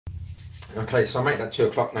Okay, so I make that 2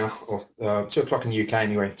 o'clock now, or 2 o'clock in the UK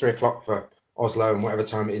anyway, 3 o'clock for Oslo and whatever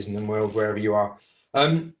time it is in the world, wherever you are.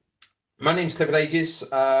 My name's Clifford Agius,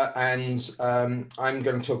 and I'm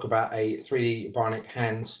going to talk about a 3D Bionic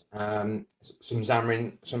Hand, some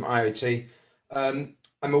Xamarin, some IoT. I'm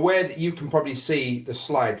aware that you can probably see the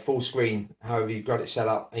slide full screen, however you've got it set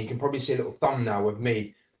up, and you can probably see a little thumbnail of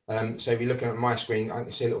me. So if you're looking at my screen, I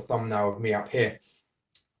can see a little thumbnail of me up here.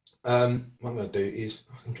 What I'm going to do is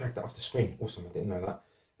I can drag that off the screen. Awesome, I didn't know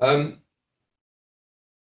that.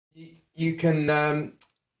 You can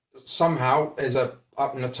somehow, there's a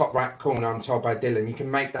up in the top right corner, I'm told by Dylan, you can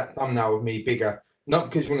make that thumbnail of me bigger. Not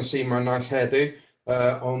because you want to see my nice hairdo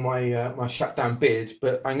or my shutdown beard,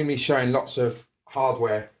 but I'm going to be showing lots of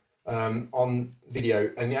hardware on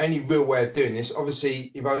video. And the only real way of doing this,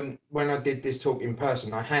 obviously, when I did this talk in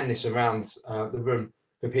person, I hand this around the room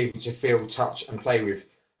for people to feel, touch, and play with.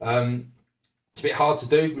 It's a bit hard to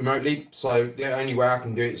do remotely, so the only way I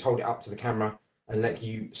can do it is hold it up to the camera and let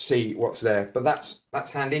you see what's there. But that's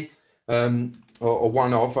handy, or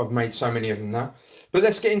one of. I've made so many of them now. But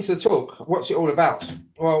let's get into the talk. What's it all about?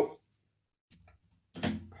 Well,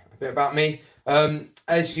 a bit about me.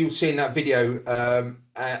 As you'll see in that video,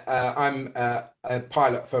 I'm a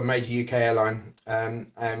pilot for a major UK airline,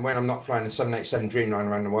 and when I'm not flying a 787 Dreamliner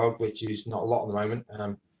around the world, which is not a lot at the moment,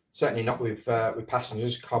 certainly not with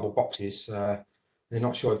passengers, cardboard boxes. They're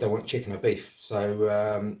not sure if they want chicken or beef, so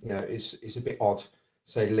you know, it's a bit odd, to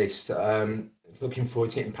say the least. Looking forward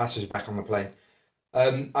to getting passengers back on the plane.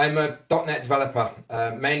 I'm a .NET developer,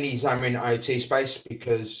 mainly Xamarin IoT space,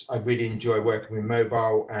 because I really enjoy working with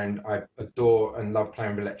mobile and I adore and love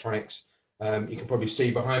playing with electronics. You can probably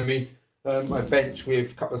see behind me my bench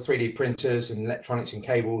with a couple of 3D printers and electronics and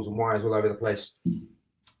cables and wires all over the place.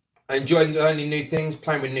 I enjoy learning new things,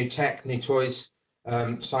 playing with new tech, new toys,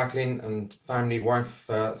 cycling and family, wife,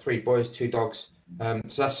 3 boys, 2 dogs.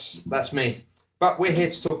 So that's me. But we're here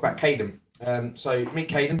to talk about Kayden. So meet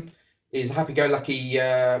Kayden. He's a happy-go-lucky,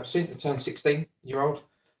 soon to turn 16-year-old.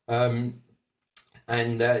 And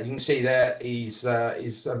you can see there he's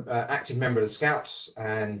an active member of the Scouts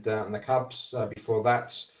and the Cubs before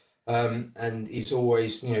that. And he's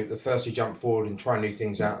always, you know, the first to jump forward and try new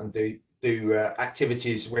things out and do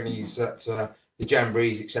activities when he's at the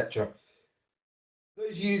jamborees, etc.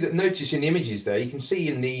 Those of you that notice in the images there, you can see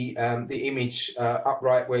in the image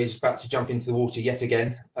upright where he's about to jump into the water yet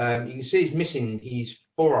again. You can see he's missing his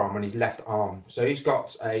forearm on his left arm. So he's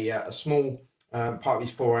got a small part of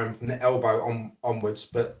his forearm from the elbow onwards,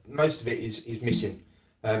 but most of it is missing,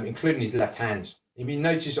 including his left hand. If you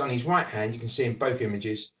notice on his right hand, you can see in both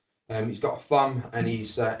images, he's got a thumb and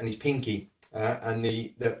his pinky. And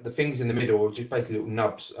the things in the middle are just basically little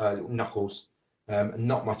nubs, little knuckles, and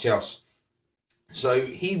not much else. So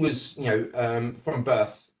he was, you know, from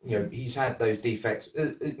birth, you know, he's had those defects.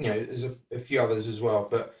 You know, there's a few others as well,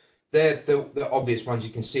 but they're the obvious ones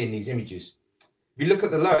you can see in these images. If you look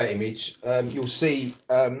at the lower image, you'll see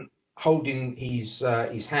holding his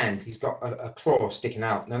hand, he's got a claw sticking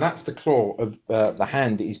out. Now that's the claw of the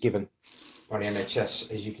hand that he's given by the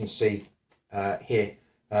NHS, as you can see here.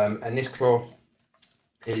 And this claw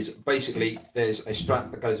is basically, there's a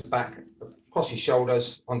strap that goes back across his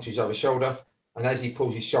shoulders onto his other shoulder, and as he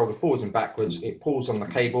pulls his shoulder forwards and backwards, it pulls on the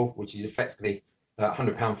cable, which is effectively a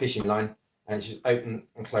 100-pound fishing line, and it just opens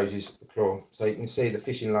and closes the claw. So you can see the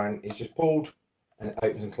fishing line is just pulled and it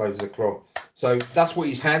opens and closes the claw. So that's what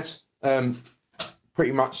he's had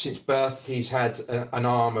pretty much since birth. He's had an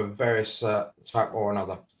arm of various type or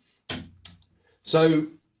another. So, you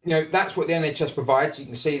know, that's what the NHS provides. You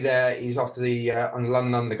can see there he's off to the on the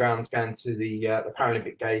London Underground, going to the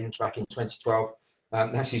Paralympic Games back in 2012.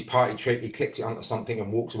 That's his party trick. He clicks it onto something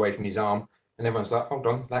and walks away from his arm, and everyone's like, "Hold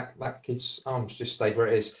on, that kid's arm's just stayed where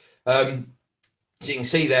it is." So you can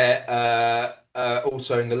see there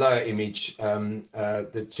also in the lower image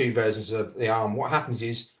the 2 versions of the arm. What happens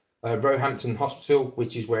is Roehampton Hospital,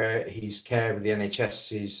 which is where his care with the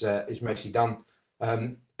NHS is mostly done,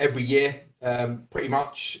 every year. Pretty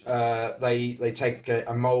much, they take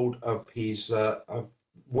a mould of his of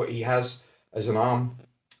what he has as an arm,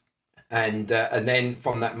 and then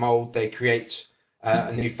from that mould they create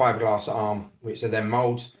a new fiberglass arm, which are then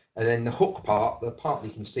moulds, and then the hook part, the part that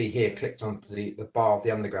you can see here clicked onto the bar of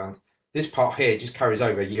the underground. This part here just carries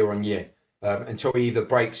over year on year until he either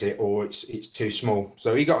breaks it or it's too small.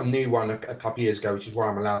 So he got a new one a couple of years ago, which is why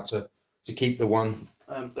I'm allowed to keep the one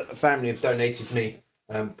that the family have donated me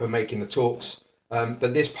for making the talks.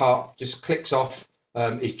 But this part just clicks off.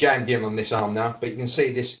 It's jammed in on this arm now, but you can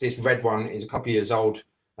see this red one is a couple of years old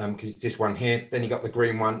because it's this one here. Then you got the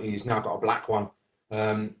green one. He's now got a black one.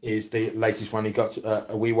 Is the latest one he got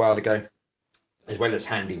a wee while ago. as well as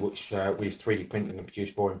Handy, which we've 3D printed and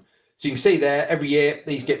produced for him. So you can see there, every year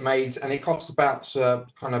these get made, and it costs about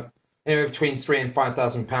kind of anywhere between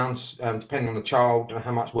 £3,000 and £5,000, depending on the child and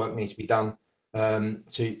how much work needs to be done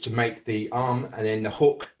to make the arm. And then the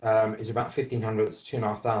hook is about 1,500 to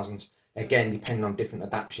 2,500, again depending on different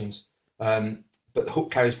adaptations. But the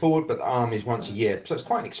hook carries forward, but the arm is once a year, so it's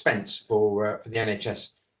quite an expense for the NHS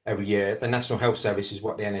every year. The National Health Service is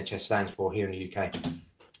what the NHS stands for here in the UK.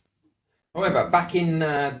 However, back in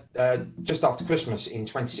just after Christmas in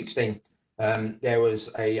 2016, there was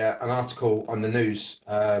an article on the news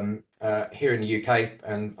here in the UK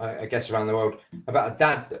and I guess around the world about a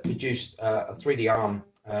dad that produced a 3D arm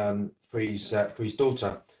for his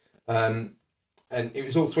daughter, and it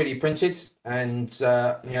was all 3D printed. And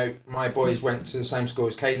you know, my boys went to the same school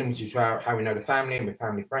as Kayden, which is how we know the family and we're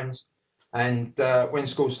family friends. And when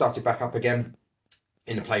school started back up again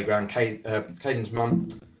in the playground, Kayden's mum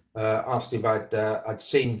asked if I'd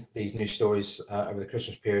seen these news stories over the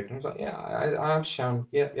Christmas period, and I was like, yeah, I have shown,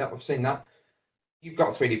 yeah, I've seen that. You've got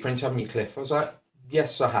a 3D printer, haven't you, Cliff? I was like,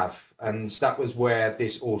 yes, I have. And that was where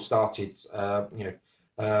this all started, you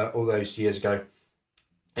know, all those years ago.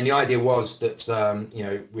 And the idea was that you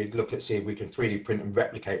know, we'd look at see if we can 3D print and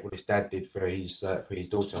replicate what his dad did for his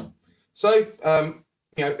daughter. So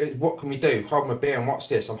you know, what can we do? Hold my beer and watch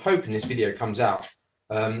this. I'm hoping this video comes out.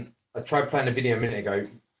 I tried playing a video a minute ago.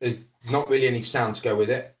 There's not really any sound to go with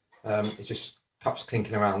it. It's just cups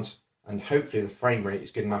clinking around, and hopefully the frame rate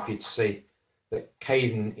is good enough for you to see that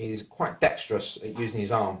Kayden is quite dexterous at using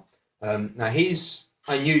his arm. Now he's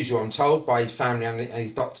unusual, I'm told, by his family and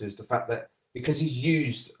his doctors, the fact that because he's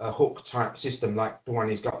used a hook type system like the one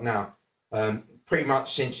he's got now, pretty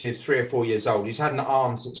much since he's 3 or 4 years old. He's had an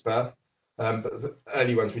arm since birth, but the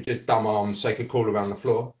early ones were just dumb arms so he could crawl around the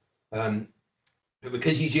floor. But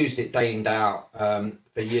because he's used it day in, day out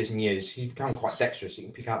for years and years, he's become quite dexterous. He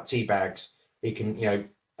can pick out tea bags. He can, you know,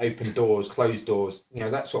 open doors, close doors, you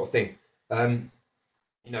know, that sort of thing.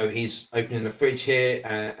 You know, he's opening the fridge here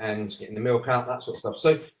and getting the milk out, that sort of stuff.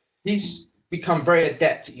 So he's become very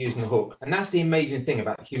adept at using the hook. And that's the amazing thing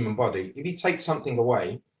about the human body. If you take something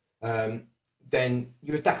away, then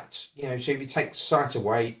you adapt. You know, so if you take sight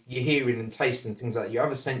away, your hearing and taste and things like that, your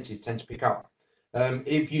other senses tend to pick up.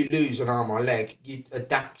 If you lose an arm or a leg, you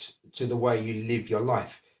adapt to the way you live your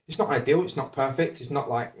life. It's not ideal, it's not perfect, it's not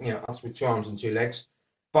like, you know, us with 2 arms and 2 legs,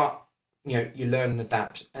 but you know, you learn and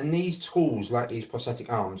adapt. And these tools, like these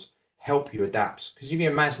prosthetic arms, help you adapt. Because if you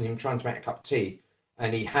imagine him trying to make a cup of tea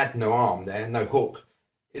and he had no arm there, no hook,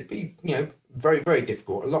 it'd be, you know, very, very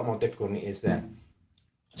difficult, a lot more difficult than it is there.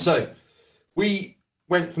 So we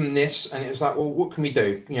went from this, and it was like, well, what can we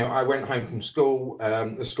do? You know, I went home from school,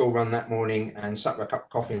 the school run that morning, and sat with a cup of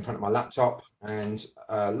coffee in front of my laptop and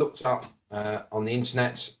looked up on the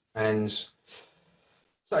internet and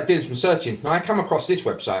started doing some searching. Now I come across this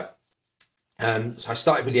website. So I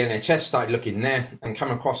started with the NHS, started looking there, and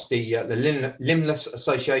come across the Limbless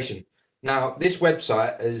Association. Now this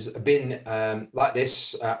website has been like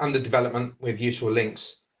this, under development with useful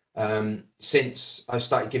links, since I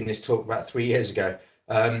started giving this talk about 3 years ago.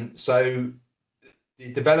 So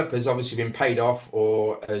the developer's obviously been paid off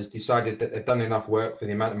or has decided that they've done enough work for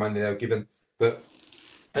the amount of money they were given, but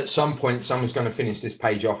at some point someone's going to finish this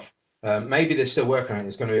page off. Maybe they're still working on it.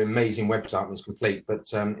 It's going to be an amazing website when it's complete, but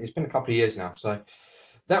it's been a couple of years now, so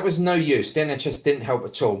that was no use. The NHS didn't help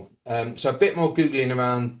at all. So a bit more Googling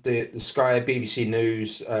around the Sky, BBC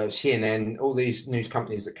News, CNN, all these news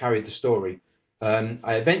companies that carried the story.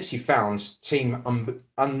 I eventually found Team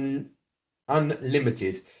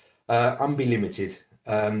Unlimited arm.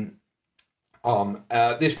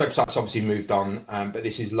 This website's obviously moved on, but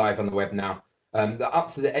this is live on the web now. They're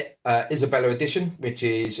up to the Isabella edition, which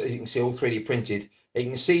is, as you can see, all 3D printed. You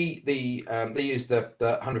can see the they use the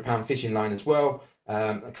 £100 fishing line as well,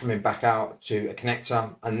 coming back out to a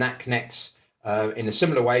connector, and that connects in a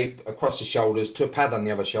similar way across the shoulders to a pad on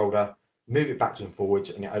the other shoulder. Move it backwards and forwards,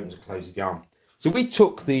 and it opens and closes the arm. So we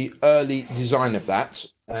took the early design of that,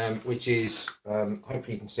 which is,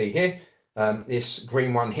 hopefully you can see here, this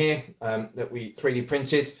green one here that we 3D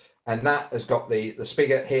printed, and that has got the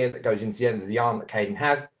spigot here that goes into the end of the arm that Kayden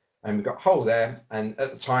had, and we've got a hole there, and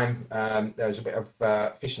at the time there was a bit of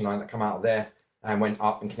fishing line that come out of there and went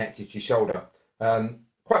up and connected to your shoulder.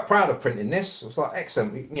 Quite proud of printing this. It was like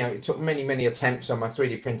excellent. You know, it took many attempts on my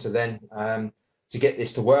 3D printer then to get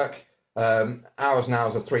this to work. Hours and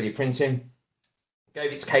hours of 3D printing.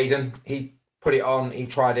 Gave it to Kayden, he put it on, he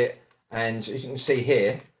tried it, and as you can see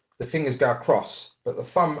here, the fingers go across, but the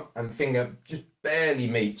thumb and finger just barely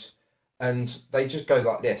meet, and they just go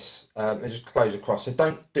like this. They just close across. They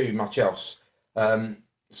don't do much else.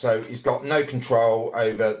 So he's got no control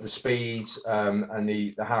over the speeds and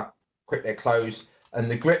the how quick they close, and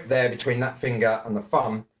the grip there between that finger and the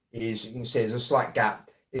thumb is, you can see there's a slight gap,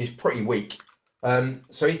 is pretty weak.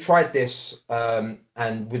 So he tried this,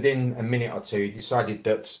 and within a minute or two decided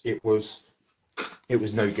that it was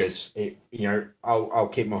no good. I'll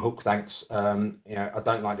keep my hook, thanks. I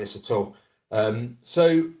don't like this at all.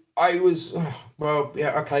 So I was, well,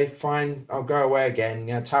 yeah, okay, fine, I'll go away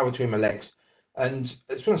again, tail between my legs. And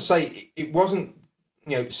I just want to say, it wasn't,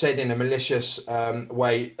 said in a malicious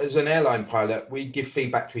way. As an airline pilot, we give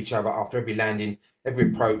feedback to each other after every landing,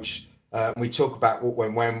 every approach. We talk about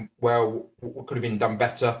what went well, what could have been done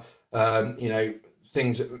better.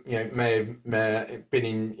 Things that may have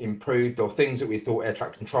been improved, or things that we thought air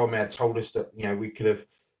traffic control may have told us that we could have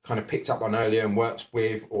kind of picked up on earlier and worked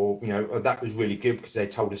with, or that was really good because they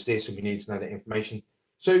told us this and we needed to know that information.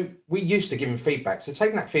 So we used to give him feedback. So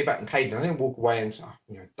taking that feedback and Kayden, I didn't walk away and say,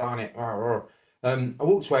 darn it. I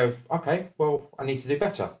walked away with, okay, well, I need to do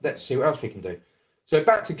better. Let's see what else we can do. So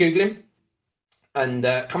back to Googling, and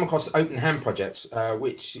come across the Open Hand project,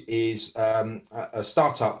 which is a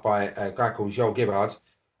startup by a guy called Joel Gibbard.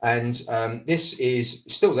 And this is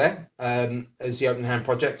still there as the Open Hand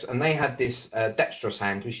project. And they had this dexterous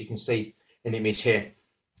hand, which you can see in the image here.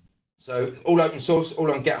 So all open source,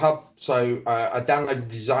 all on GitHub. So I downloaded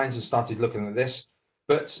designs and started looking at this,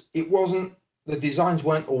 but the designs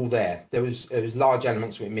weren't all there. There was large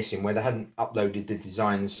elements that were missing where they hadn't uploaded the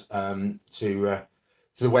designs to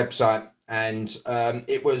the website, and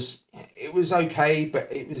it was okay, but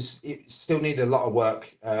it still needed a lot of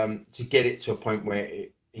work to get it to a point where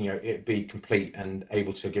it'd be complete and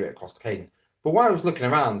able to give it across to Kayden. But while I was looking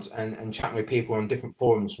around and chatting with people on different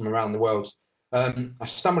forums from around the world, I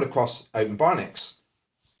stumbled across OpenBionics.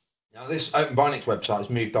 Now, this OpenBionics website has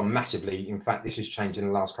moved on massively. In fact, this has changed in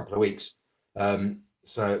the last couple of weeks.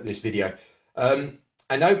 So this video. And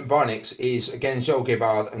OpenBionics is, again, Joel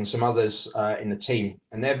Gibbard and some others in the team,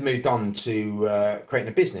 and they've moved on to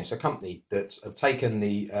creating a business, a company that have taken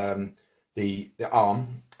the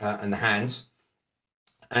arm and the hands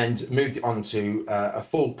and moved it on to a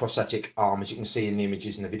full prosthetic arm, as you can see in the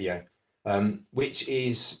images in the video. Which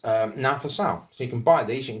is now for sale. So you can buy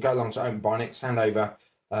these, you can go along to OpenBionics, hand over,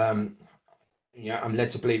 I'm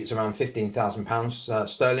led to believe it's around £15,000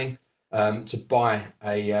 sterling to buy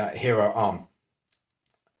a hero arm.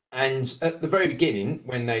 And at the very beginning,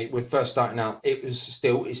 when they were first starting out,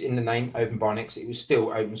 it's in the name OpenBionics, it was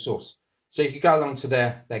still open source. So you could go along to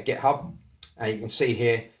their GitHub, and you can see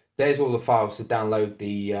here, there's all the files to download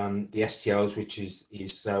the STLs, which is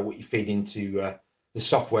what you feed into the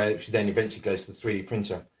software, which then eventually goes to the 3D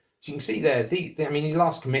printer. So you can see there, the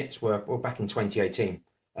last commits were back in 2018.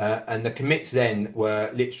 And the commits then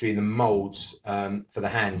were literally the molds for the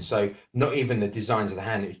hand. So not even the designs of the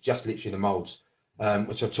hand, it was just literally the molds,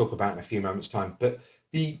 which I'll talk about in a few moments' time. But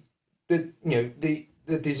the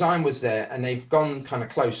design was there, and they've gone kind of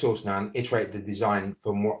closed source now and iterated the design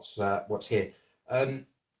from what's here.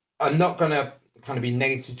 I'm not going to kind of be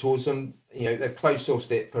negative towards them. They've closed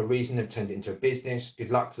sourced it for a reason. They've turned it into a business.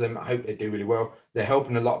 Good luck to them. I hope they do really well. They're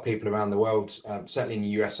helping a lot of people around the world, certainly in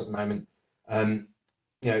the US at the moment.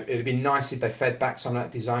 It'd be nice if they fed back some of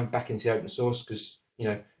that design back into the open source, because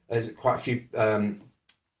there's quite a few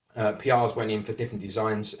PRs went in for different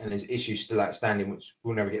designs, and there's issues still outstanding which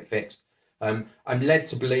will never get fixed. I'm led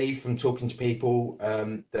to believe from talking to people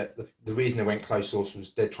that the reason they went closed source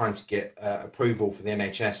was they're trying to get approval for the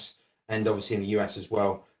NHS, and obviously in the US as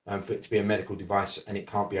well, for it to be a medical device, and it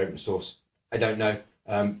can't be open source. I don't know,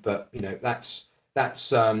 but that's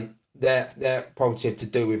their prerogative to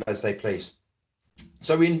do with as they please.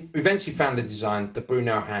 So we eventually found a design, the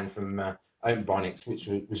Brunel hand from OpenBionics, which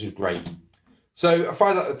was great. So I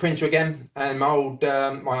fired up the printer again, and my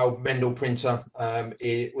old Mendel printer,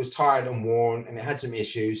 it was tired and worn, and it had some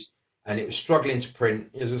issues, and it was struggling to print.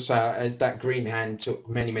 As I say, that green hand took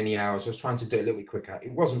many hours. I was trying to do it a little bit quicker.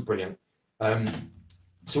 It wasn't brilliant.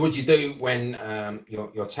 So what do you do when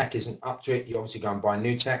your tech isn't up to it? You obviously go and buy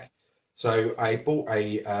new tech. So I bought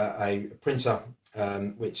a printer,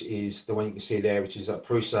 which is the one you can see there, which is a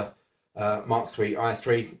Prusa Mark III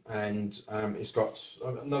i3, and it's got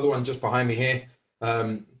another one just behind me here,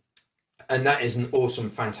 and that is an awesome,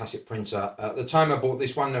 fantastic printer. At the time I bought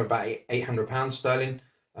this one, they're about £800 sterling.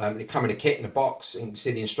 It came in a kit in a box, and you can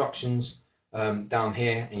see the instructions down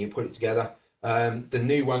here, and you put it together. The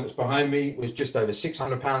new one that's behind me was just over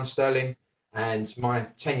 £600 sterling, and my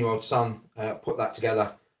 10-year-old son put that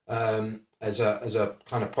together as a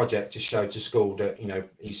kind of project to show to school that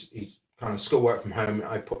he's kind of schoolwork from home.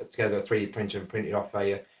 I put together a 3D printer and printed off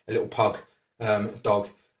a little pug dog,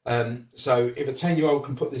 So if a 10-year-old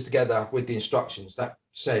can put this together with the instructions, that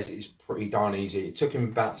says it's pretty darn easy. It took him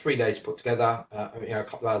about 3 days to put together, you know, a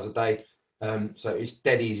couple of hours a day. So it's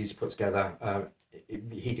dead easy to put together.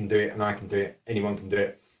 He can do it, and I can do it. Anyone can do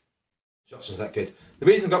it. Johnson's that good. The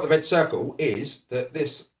reason I got the red circle is that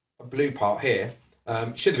this blue part here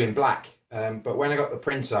should have been black, but when I got the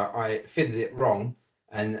printer, I fitted it wrong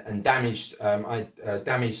and damaged. I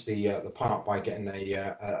damaged the part by getting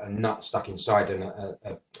a nut stuck inside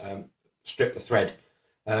and strip the thread.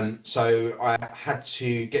 So I had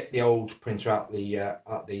to get the old printer out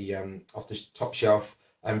off the top shelf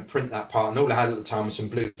and print that part. And all I had at the time was some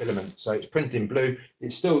blue filament. So it's printed in blue.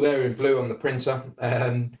 It's still there in blue on the printer.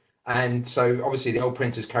 And so obviously the old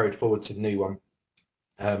printer's carried forward to the new one,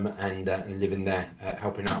 and living there,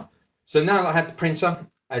 helping out. So now that I had the printer,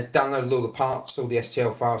 I downloaded all the parts, all the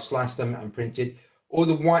STL files, sliced them and printed. All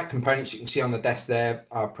the white components you can see on the desk there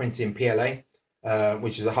are printed in PLA,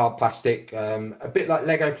 which is a hard plastic, a bit like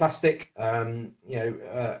Lego plastic, you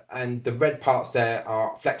know, and the red parts there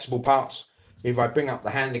are flexible parts. If I bring up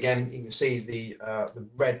the hand again, you can see the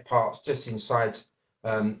red parts just inside,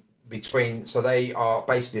 between, so they are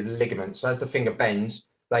basically the ligaments. So as the finger bends,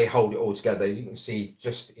 they hold it all together. As you can see,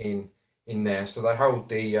 just in there. So they hold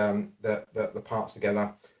the parts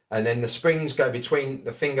together, and then the springs go between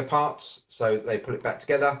the finger parts, so they pull it back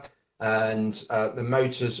together. And the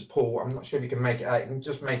motors pull. I'm not sure if you can make it out. You can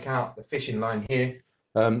just make out the fishing line here.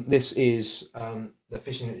 This is the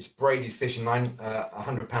fishing. It's braided fishing line,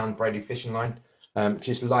 100-pound braided fishing line, which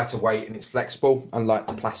is lighter weight and it's flexible, unlike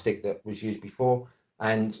the plastic that was used before.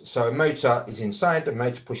 And so a motor is inside. The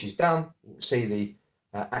motor pushes down. You can see the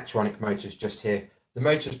Xamarin motors just here. The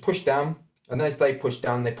motors push down, and as they push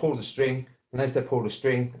down, they pull the string. And as they pull the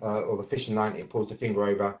string or the fishing line, it pulls the finger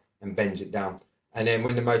over and bends it down. And then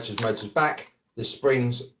when the motor's back, the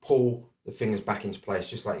springs pull the fingers back into place,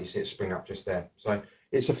 just like you see it spring up just there. So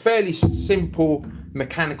it's a fairly simple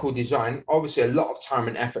mechanical design. Obviously, a lot of time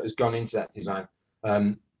and effort has gone into that design.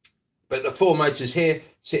 But the 4 motors here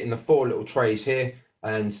sit in the 4 little trays here.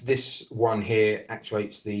 And this one here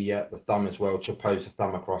actuates the thumb as well to pose the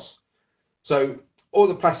thumb across. So all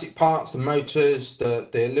the plastic parts, the motors, the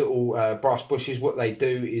little brass bushes, what they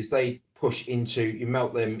do is they push into, you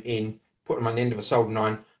melt them in, put them on the end of a soldering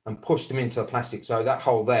iron and push them into the plastic. So that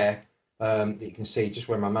hole there that you can see just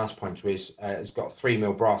where my mouse pointer is, has got a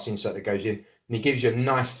 3mm brass insert that goes in, and it gives you a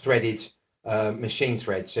nice threaded machine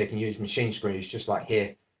thread, so you can use machine screws just like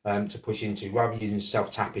here. To push into, rather than using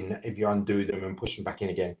self-tapping. If you undo them and push them back in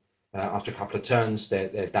again, after a couple of turns,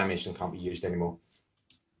 they're damaged and can't be used anymore.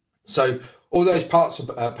 So all those parts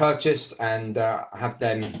are purchased, and I have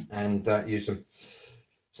them and use them.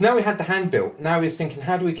 So now we had the hand built. Now we're thinking,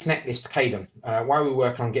 how do we connect this to Kayden? While we were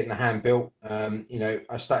working on getting the hand built, you know,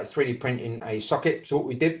 I started 3D printing a socket. So what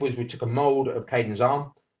we did was we took a mold of Kayden's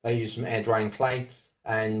arm. I used some air drying clay,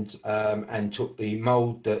 and took the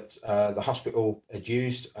mold that the hospital had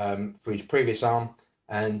used for his previous arm.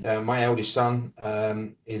 And my eldest son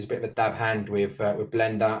is a bit of a dab hand with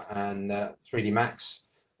Blender and 3D Max,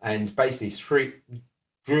 and basically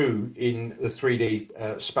drew in the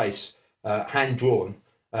 3D space, hand drawn,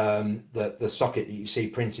 the socket that you see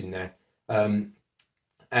printing there.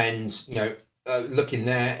 And you know, looking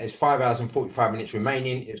there, it's 5 hours and 45 minutes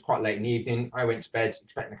remaining. It was quite late in the evening. I went to bed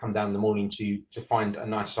expecting to come down in the morning to find a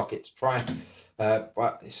nice socket to try,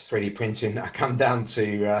 but it's 3D printing. I come down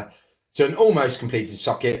to an almost completed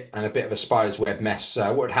socket and a bit of a spider's web mess.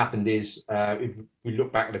 What had happened is, if we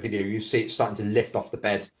look back at the video, you see it starting to lift off the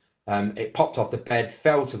bed. It popped off the bed,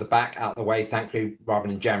 fell to the back, out of the way, thankfully, rather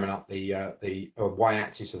than jamming up the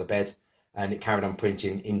y-axis of the bed, and it carried on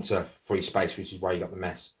printing into free space, which is why you got the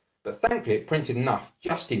mess. But thankfully, it printed enough,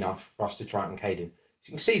 just enough for us to try it on Kayden. So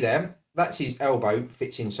you can see there, that's his elbow,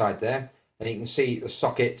 fits inside there. And you can see the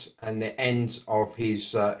socket and the end of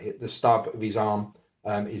his, the stub of his arm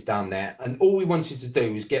is down there. And all we wanted to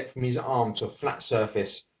do was get from his arm to a flat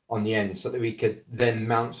surface on the end so that we could then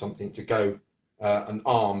mount something to go an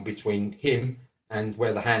arm between him and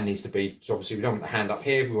where the hand needs to be. So obviously we don't want the hand up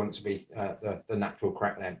here, we want it to be the natural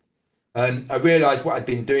crack length. I realised what I'd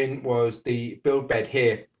been doing was the build bed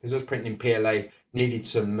here, because I was printing in PLA, needed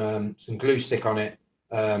some glue stick on it.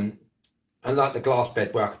 Unlike the glass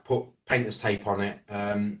bed where I could put painter's tape on it,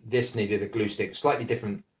 this needed a glue stick. Slightly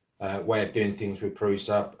different way of doing things with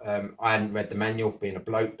Prusa. I hadn't read the manual, being a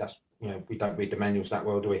bloke. That's, you know, we don't read the manuals that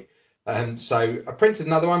well, do we? So I printed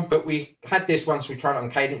another one, but we had this once we tried it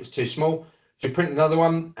on Kayden. It was too small. So we printed another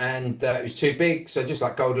one, and it was too big. So just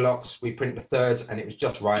like Goldilocks, we printed a third, and it was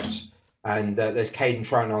just right. And there's Kayden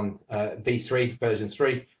trying on V3 version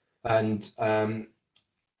 3, and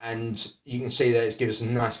and you can see that it's given us a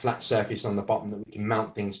nice flat surface on the bottom that we can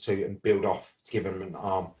mount things to and build off to give him an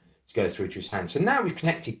arm to go through to his hand. So now we've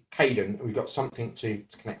connected Kayden, we've got something to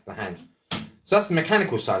connect to the hand. So that's the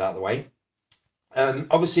mechanical side out of the way.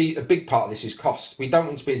 Obviously, a big part of this is cost. We don't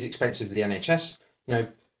want to be as expensive as the NHS, you know,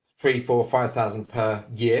 3, 4, 5,000 per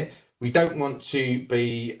year. We don't want to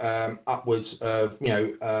be upwards of, you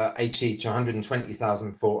know, 80 to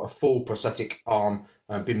 120,000 for a full prosthetic arm,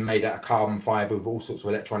 been made out of carbon fibre with all sorts of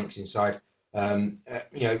electronics inside. You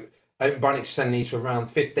know, OpenBionics send these for around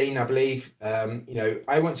 15, I believe. You know,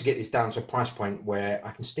 I want to get this down to a price point where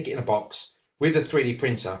I can stick it in a box with a 3D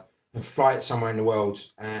printer and fly it somewhere in the world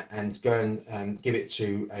and go and give it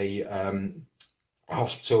to a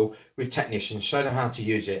hospital with technicians, show them how to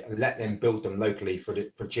use it and let them build them locally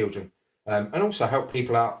for children, and also help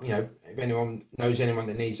people out. You know, if anyone knows anyone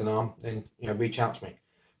that needs an arm, then, you know, reach out to me.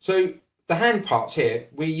 So the hand parts here,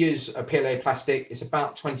 we use a PLA plastic. It's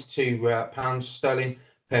about 22 pounds sterling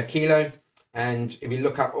per kilo, and if you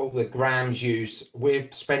look up all the grams used, we're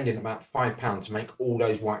spending about £5 to make all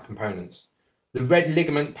those white components. The red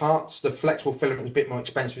ligament parts, the flexible filament is a bit more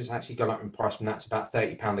expensive. It's actually gone up in price, and that's about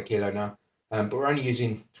 £30 a kilo now. But we're only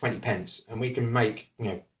using 20 pence, and we can make, you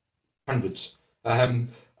know, hundreds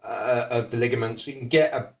of the ligaments. You can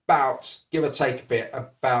get about, give or take a bit,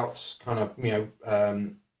 about kind of, you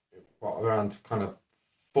know, around kind of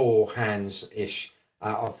 4 hands ish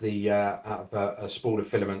out of a spool of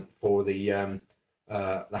filament for the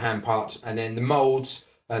hand parts. And then the molds,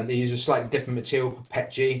 they use a slightly different material called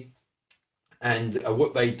PETG. And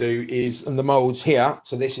what they do is, and the molds here,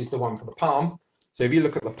 so this is the one for the palm. So if you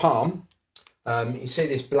look at the palm, you see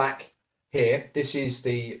this black here. This is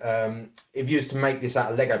the, if you used to make this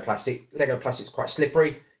out of Lego plastic is quite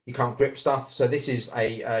slippery. You can't grip stuff. So this is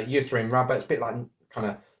a urethane rubber. It's a bit like kind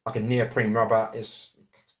of like a neoprene rubber. It's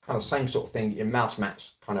kind of the same sort of thing your mouse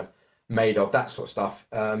mats kind of made of, that sort of stuff.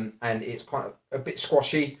 And it's quite a bit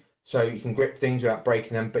squashy, so you can grip things without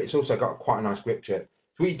breaking them, but it's also got quite a nice grip to it.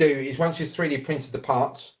 So what you do is, once you've 3D printed the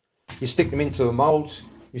parts, you stick them into the mold,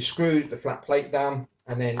 you screw the flat plate down,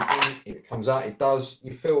 and then it comes out. It does.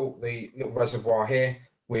 You fill the little reservoir here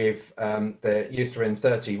with the urethane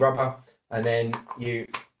 30 rubber, and then you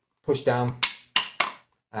push down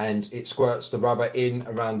and it squirts the rubber in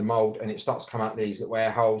around the mold, and it starts to come out these little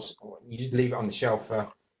air holes. You just leave it on the shelf for,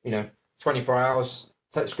 you know, 24 hours,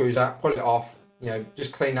 take the screws out, pull it off, you know,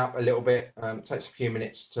 just clean up a little bit. It takes a few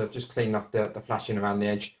minutes to just clean off the flashing around the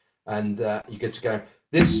edge, and you're good to go.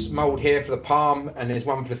 This mold here for the palm, and there's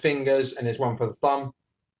one for the fingers, and there's one for the thumb.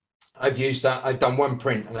 I've used that. I've done one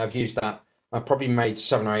print, and I've used that. I've probably made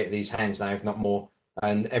 7 or 8 of these hands now, if not more.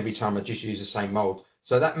 And every time I just use the same mold.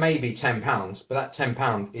 So that may be £10, but that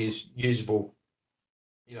 £10 is usable,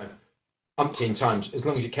 you know, umpteen times. As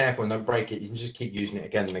long as you're careful and don't break it, you can just keep using it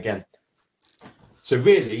again and again. So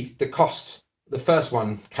really, the cost, the first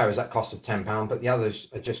one carries that cost of £10, but the others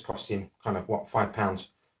are just costing kind of what, £5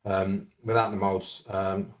 without the molds.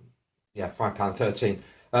 Yeah, £5.13,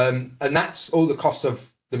 and that's all the cost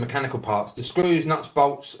of the mechanical parts. The screws, nuts,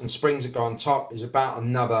 bolts, and springs that go on top is about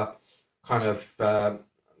another kind of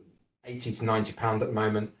 80 to 90 pound at the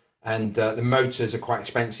moment, and the motors are quite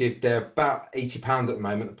expensive. They're about 80 pound at the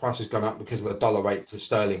moment. The price has gone up because of the dollar rate to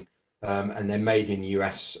sterling, and they're made in the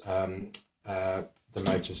US, the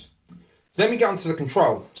motors. So then we get onto the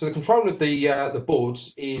control. So the control of the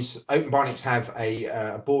boards is, OpenBionics have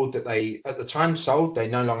a board that they at the time sold. They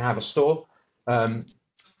no longer have a store,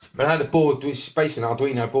 but I had a board which is basically an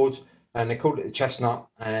Arduino board, and they called it the Chestnut,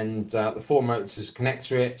 and the 4 motors connect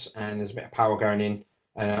to it, and there's a bit of power going in,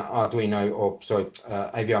 and Arduino, or sorry,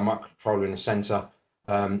 AVR microcontroller in the center,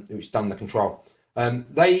 which done the control.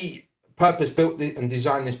 They purpose built and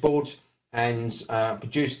designed this board and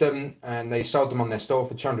produced them, and they sold them on their store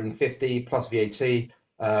for 250 plus VAT,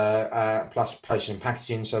 plus postage and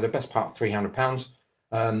packaging, so the best part of £300.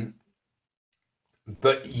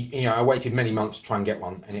 But you know, I waited many months to try and get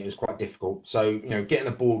one, and it was quite difficult. So, you know, getting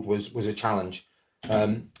a board was a challenge.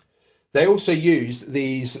 They also use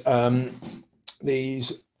these little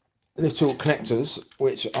connectors,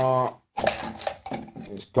 which are,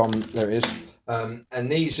 it's gone, there it is. And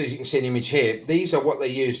these, as you can see in the image here, these are what they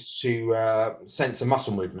use to sense the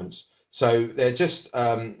muscle movements. So they're just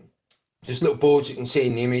little boards you can see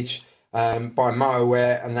in the image by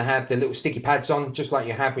MyoAware, and they have the little sticky pads on, just like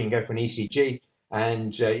you have when you go for an ECG.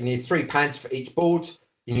 And you need 3 pads for each board.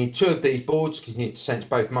 You need 2 of these boards because you need to sense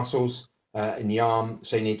both muscles in the arm.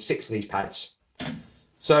 So you need 6 of these pads.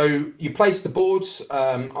 So you place the boards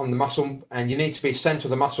on the muscle, and you need to be center of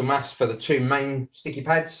the muscle mass for the 2 main sticky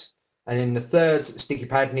pads. And then the third sticky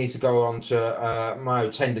pad needs to go onto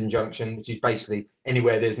myotendon junction, which is basically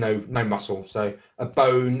anywhere there's no muscle, so a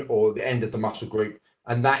bone or the end of the muscle group.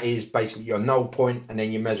 And that is basically your null point, and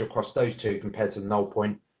then you measure across those two compared to the null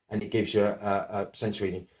point, and it gives you a percentage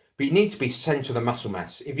reading. But you need to be central of the muscle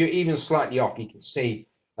mass. If you're even slightly off, you can see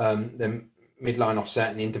the midline offset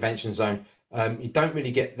and the intervention zone. You don't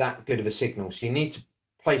really get that good of a signal, so you need to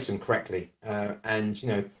place them correctly. And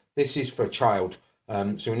this is for a child.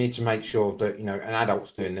 So we need to make sure that an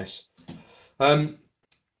adult's doing this.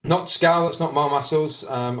 Not scale, that's not my muscles.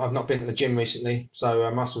 I've not been to the gym recently, so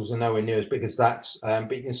muscles are nowhere near as big as that.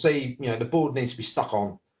 But you can see, the board needs to be stuck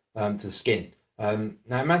on to the skin.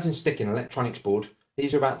 Now imagine sticking an electronics board.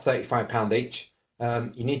 These are about £35 each.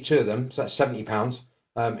 You need 2 of them, so that's £70.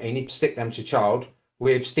 And you need to stick them to a child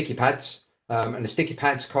with sticky pads. And the sticky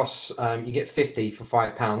pads costs, you get 50 for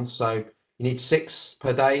 £5. So you need 6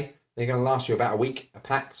 per day. They're going to last you about a week a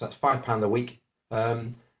pack, so that's £5 a week.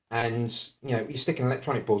 And you stick an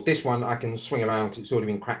electronic board. This one I can swing around because it's already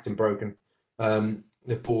been cracked and broken,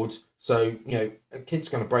 the board. So a kid's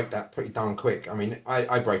going to break that pretty darn quick. I mean,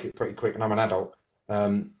 I break it pretty quick, and I'm an adult.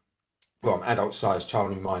 Well, I'm adult size,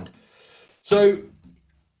 child in mind. So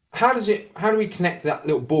how do we connect that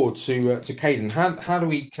little board to Kayden? How do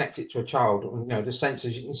we connect it to a child? The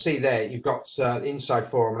sensors, you can see there, you've got the inside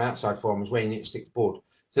forearm and outside forearm is where you need to stick the board.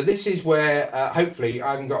 So this is where hopefully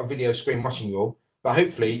I haven't got a video screen watching you all, but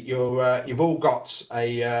hopefully you've all got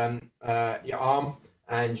your arm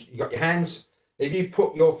and you've got your hands. If you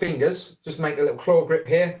put your fingers, just make a little claw grip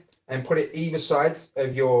here and put it either side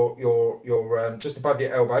of your just above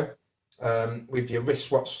your elbow with your wrist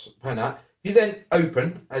what's putting out. You then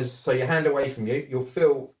open, so your hand away from you, you'll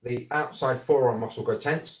feel the outside forearm muscle go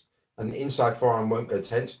tense and the inside forearm won't go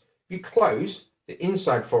tense. If you close, the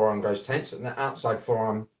inside forearm goes tense and the outside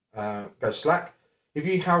forearm goes slack. If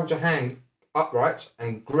you hold your hand upright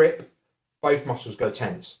and grip, both muscles go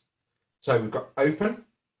tense. So we've got open,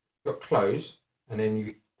 we've got close, and then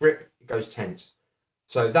you grip, it goes tense.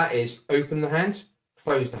 So that is open the hand,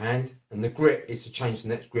 close the hand, and the grip is to change the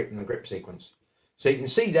next grip in the grip sequence. So you can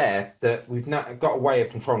see there that we've now got a way of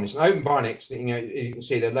controlling this. And OpenBionics, you can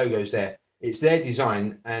see the logos there. It's their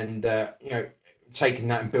design, and taken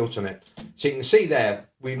that and built on it. So you can see there,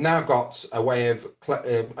 we've now got a way of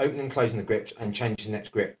opening and closing the grips and changing the next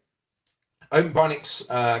grip.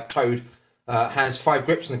 OpenBionics code has 5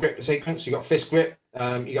 grips in the grip sequence. You've got fist grip,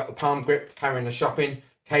 you got the palm grip for carrying the shopping.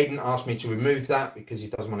 Kayden asked me to remove that because he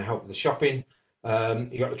doesn't want to help with the shopping.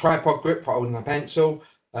 You got the tripod grip for holding the pencil,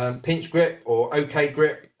 pinch grip or OK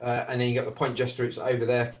grip, and then you got the point gesture, it's over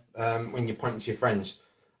there when you're pointing to your friends.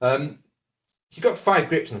 You've got 5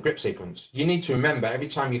 grips in the grip sequence. You need to remember every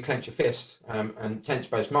time you clench your fist and tense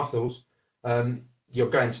both muscles, you're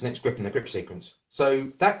going to the next grip in the grip sequence.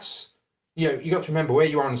 So that's, you got to remember where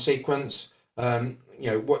you are in the sequence,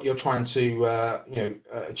 what you're trying to,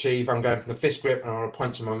 achieve. I'm going from the fist grip and I want to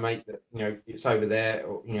point to my mate that, it's over there,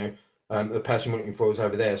 or, the person I'm looking for is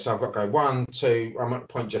over there. So I've got to go 1, 2, I'm at the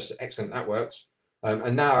point gesture, excellent, that works.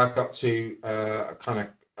 And now I've got to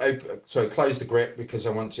close the grip because I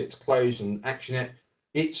want it to close and action it.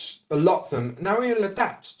 It's a lot of them. Now we'll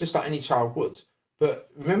adapt just like any child would. But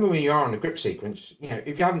remember when you are on the grip sequence,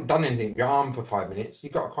 if you haven't done anything with your arm for 5 minutes,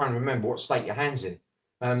 you've got to kind of remember what state your hand's in.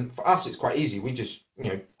 For us, it's quite easy. We just,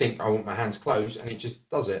 think I want my hands closed and it just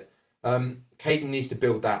does it. Kayden needs to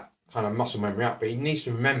build that kind of muscle memory up, but he needs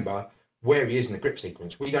to remember where he is in the grip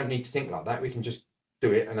sequence. We don't need to think like that. We can just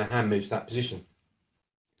do it and the hand moves that position.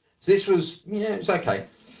 So this was, it's okay.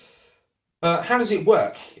 How does it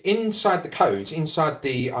work? Inside the code, inside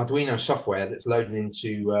the Arduino software that's loaded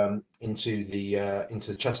into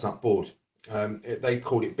the Chestnut board, they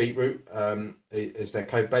called it Beetroot as their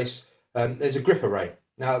code base. There's a grip array.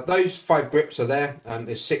 Now those 5 grips are there.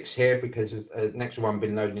 There's 6 here because there's an extra one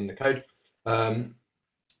been loaded in the code.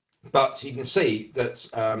 But you can see that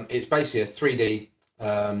it's basically a 3D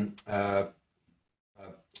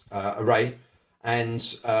array.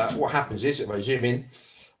 And what happens is, if I zoom in,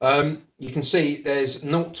 you can see there's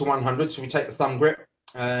 0 to 100. So we take the thumb grip,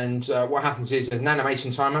 and what happens is there's an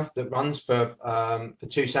animation timer that runs for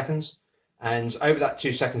 2 seconds. And over that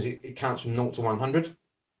 2 seconds, it counts from 0 to 100.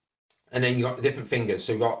 And then you've got the different fingers.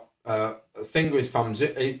 So you've got a finger is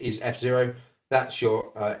F0. That's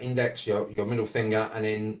your index, your middle finger, and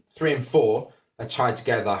then 3 and 4 are tied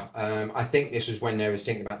together. I think this is when they were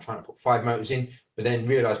thinking about trying to put 5 motors in, but then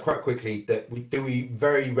realised quite quickly that we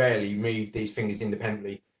very rarely move these fingers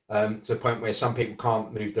independently, to the point where some people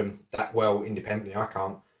can't move them that well independently. I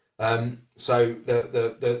can't. So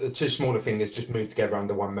the 2 smaller fingers just move together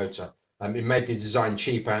under 1 motor. It made the design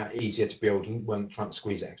cheaper, easier to build, and weren't trying to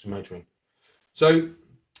squeeze that extra motoring. So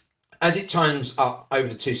as it times up over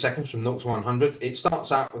the 2 seconds from 0 to 100, it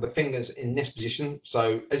starts out with the fingers in this position.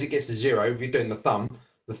 So as it gets to 0, if you're doing the thumb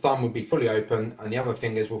will be fully open and the other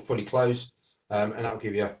fingers will fully close, and that'll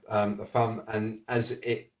give you the thumb. And as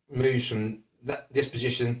it moves from this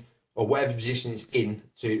position, or whatever position it's in,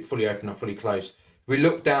 to fully open or fully closed. If we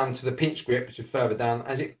look down to the pinch grip, which is further down,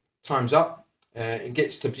 as it times up, it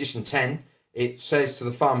gets to position 10, it says to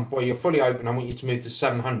the thumb, well, you're fully open, I want you to move to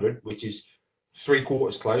 700, which is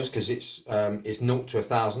 3/4 closed, because it's 0 to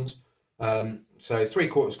 1,000. So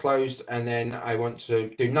 3/4 closed, and then I want to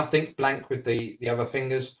do nothing, blank with the other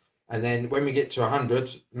fingers. And then when we get to 100,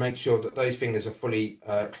 make sure that those fingers are fully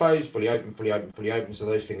closed, fully open, fully open, fully open, so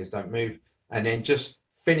those fingers don't move. And then just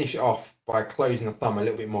finish off by closing the thumb a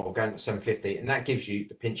little bit more, going to 750, and that gives you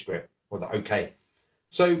the pinch grip, or the OK.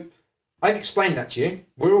 So I've explained that to you.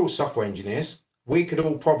 We're all software engineers. We could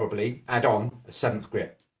all probably add on a 7th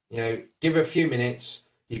grip. You know, give it a few minutes,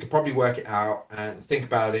 you could probably work it out and think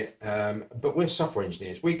about it. But we're software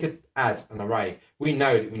engineers. We could add an array. We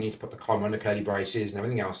know that we need to put the comma and the curly braces and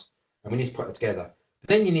everything else, and we need to put it together. But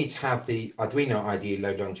then you need to have the Arduino IDE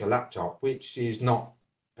loaded onto your laptop, which is not,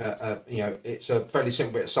 you know, it's a fairly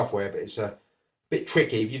simple bit of software, but it's a bit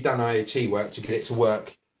tricky. If you've done IoT work to get it to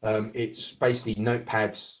work, it's basically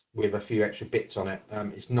notepads with a few extra bits on it.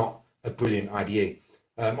 It's not a brilliant IDE.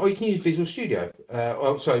 Or you can use Visual Studio,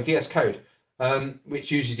 or sorry, VS Code, which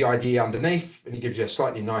uses the IDE underneath, and it gives you a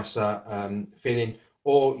slightly nicer feeling.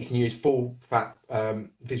 Or you can use full fat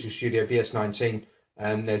Visual Studio VS19,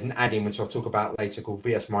 and there's an add-in which I'll talk about later called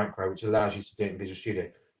VS Micro, which allows you to do it in Visual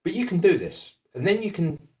Studio. But you can do this, and then you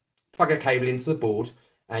can plug a cable into the board,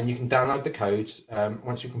 and you can download the code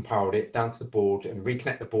once you've compiled it down to the board, and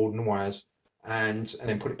reconnect the board and the wires, and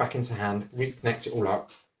then put it back into hand, reconnect it all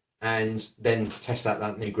up, and then test out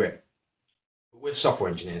that new grip. We're software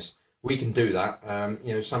engineers. We can do that.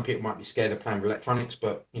 You know, some people might be scared of playing with electronics,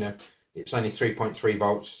 but you know, it's only 3.3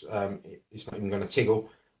 volts. It's not even going to tiggle.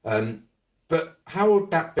 But how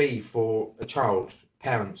would that be for a child,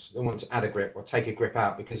 parents that want to add a grip or take a grip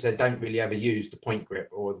out because they don't really ever use the point grip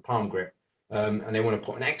or the palm grip, and they want to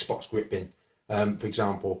put an Xbox grip in, for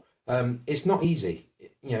example? It's not easy.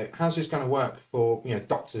 You know, how's this going to work for, you know,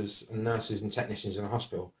 doctors and nurses and technicians in a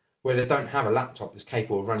hospital where they don't have a laptop that's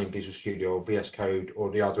capable of running Visual Studio or VS Code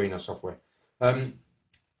or the Arduino software?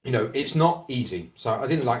 You know, it's not easy. So I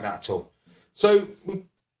didn't like that at all. So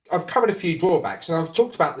I've covered a few drawbacks, and I've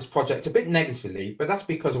talked about this project a bit negatively, but that's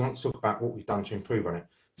because I want to talk about what we've done to improve on it.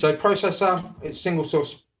 So processor, it's single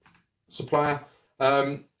source supplier,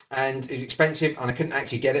 and it's expensive, and I couldn't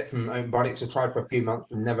actually get it from OpenBionics. I tried for a few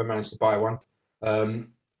months and never managed to buy one. And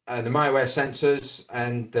the MyAware sensors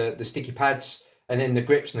and the sticky pads, and then the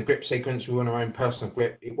grips and the grip sequence, we want our own personal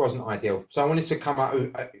grip. It wasn't ideal. So I wanted to come out,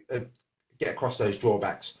 get across those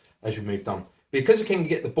drawbacks as we moved on. Because I can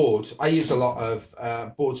get the boards, I use a lot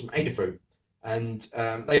of boards from Adafruit, and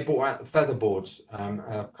they bought out the feather boards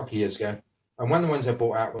a couple of years ago. And one of the ones I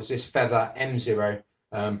bought out was this feather M0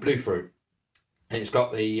 Bluefruit. And it's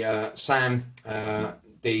got the SAM,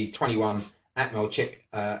 the 21 Atmel chip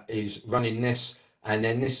is running this, and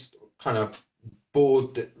then this kind of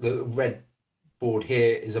board, the red board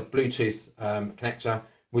here, is a Bluetooth connector,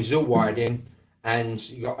 which is all wired in. And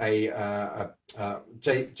you got a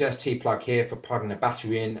JST plug here for plugging a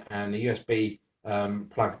battery in, and a USB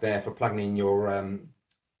plug there for plugging in your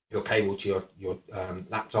cable to your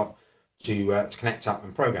laptop to connect up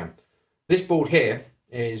and program. This board here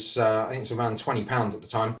is I think it's around £20 at the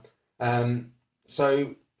time.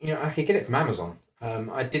 So you know, I could get it from Amazon.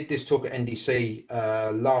 I did this talk at NDC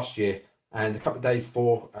last year, and a couple of days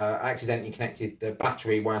before, I accidentally connected the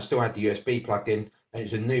battery where I still had the USB plugged in. And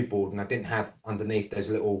it's a new board, and I didn't have underneath, there's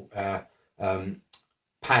a little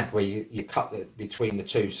pad where you cut between the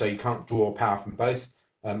two, so you can't draw power from both.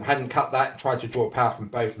 Hadn't cut that, tried to draw power from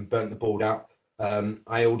both and burnt the board out.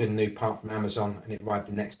 I ordered a new part from Amazon, and it arrived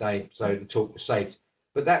the next day, so the talk was saved.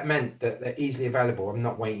 But that meant that they're easily available. I'm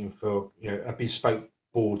not waiting for, you know, a bespoke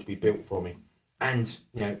board to be built for me. And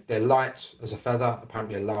you know, they're light as a feather,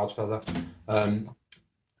 apparently a large feather.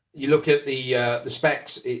 You look at the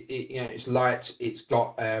specs, you know, it's light. It's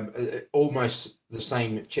got almost the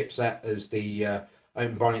same chipset as the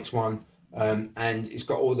OpenBionics one, and it's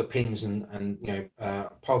got all the pins and you know,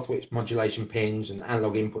 pulse width modulation pins and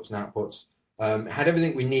analog inputs and outputs. It had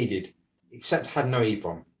everything we needed, except had no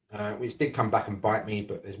EEPROM, which did come back and bite me,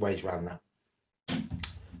 but there's ways around that.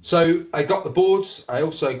 So I got the boards. I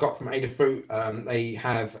also got from Adafruit. They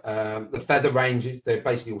have the feather range. They're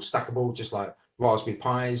basically all stackable, just like Raspberry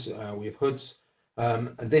Pis with hoods.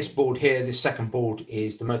 And this board here, this second board,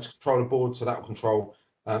 is the motor controller board, so that will control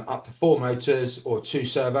up to 4 motors or 2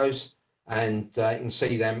 servos. And you can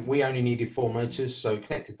see them, we only needed 4 motors, so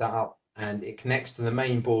connected that up, and it connects to the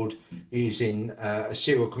main board using a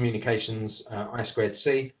serial communications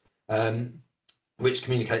I2C, which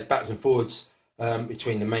communicates backwards and forwards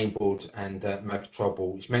between the main board and motor control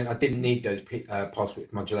board, which meant I didn't need those pulse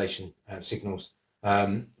width modulation signals,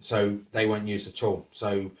 so they weren't used at all.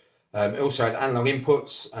 So it also had analog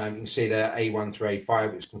inputs. You can see there A1 through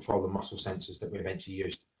A5, which control the muscle sensors that we eventually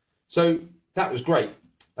used. So that was great.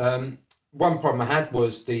 One problem I had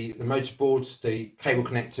was the motor boards, the cable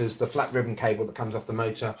connectors, the flat ribbon cable that comes off the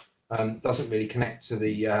motor doesn't really connect to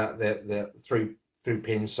the through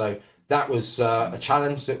pins. So that was a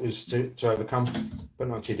challenge that was to overcome, but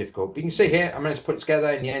not too difficult. But you can see here, I managed to put it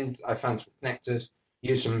together. In the end, I found some connectors,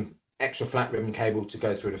 used some extra flat ribbon cable to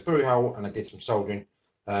go through the through hole, and I did some soldering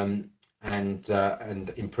and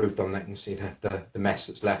improved on that. You can see the mess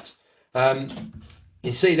that's left.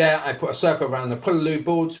 You see there, I put a circle around the pull-loop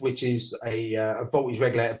boards, which is a voltage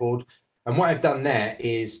regulator board. And what I've done there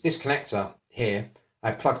is this connector here,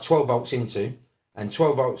 I plug 12 volts into, and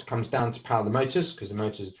 12 volts comes down to power the motors, because the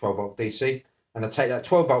motors are 12 volt DC. And I take that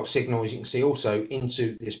 12 volt signal, as you can see, also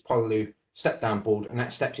into this pull-loop step-down board, and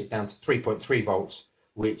that steps it down to 3.3 volts,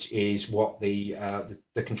 which is what the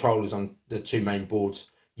controllers on the 2 main boards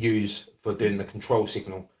use for doing the control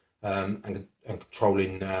signal and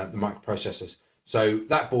controlling the microprocessors. So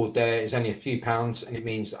that board there is only a few pounds, and it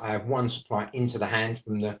means that I have one supply into the hand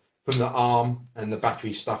from the arm and the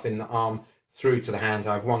battery stuff in the arm through to the hand.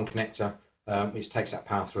 I have one connector which takes that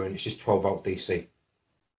power through, and it's just 12 volt DC.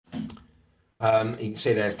 You can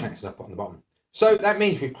see there's connectors up on the bottom. So that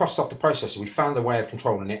means we've crossed off the processor. We found a way of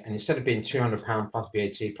controlling it, and instead of being £200 plus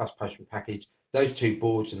VAT plus postage package, those 2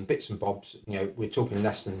 boards and bits and bobs, you know, we're talking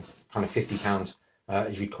less than kind of £50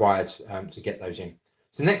 is required to get those in.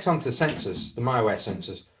 So next on to the sensors, the MyAware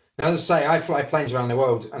sensors. Now, as I say, I fly planes around the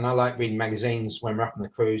world, and I like reading magazines when we're up on the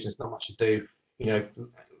cruise. There's not much to do. You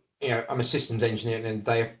know, I'm a systems engineer, and in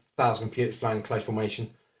the day, 1,000 computers flying in close formation.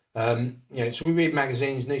 You know, so we read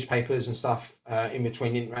magazines, newspapers, and stuff in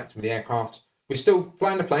between interacting with the aircraft. We're still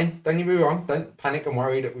flying the plane. Don't get me wrong. Don't panic and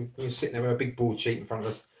worry that we're sitting there with a big broadsheet in front of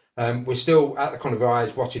us. We're still at the corner of our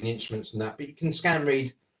eyes watching the instruments and that. But you can scan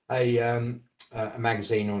read a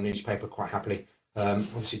magazine or a newspaper quite happily.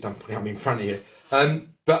 Obviously don't put it up in front of you,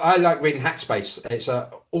 but I like reading Hackspace. It's an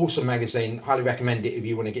awesome magazine. Highly recommend it if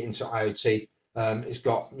you want to get into IoT. It's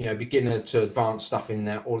got, you know, beginner to advanced stuff in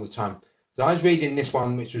there all the time. So I was reading this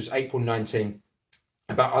one, which was April 19,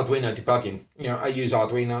 about Arduino debugging. You know, I use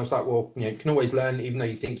Arduino. I was like, well, you know, you can always learn, even though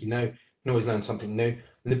you think you know, you can always learn something new.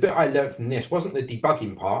 And the bit I learned from this wasn't the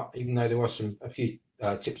debugging part, even though there was a few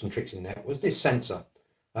tips and tricks in there. It was this sensor.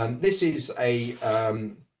 This is a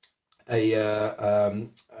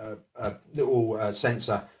little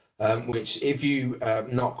sensor, which if you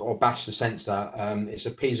knock or bash the sensor, it's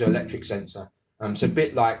a piezoelectric sensor. So a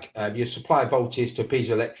bit like you supply voltage to a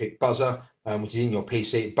piezoelectric buzzer, which is in your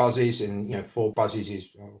PC. It buzzes, and you know, 4 buzzes is,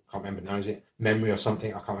 I can't remember now, is it memory or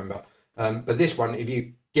something? I can't remember. But this one, if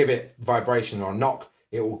you give it vibration or a knock,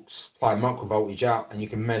 it will supply micro voltage out, and you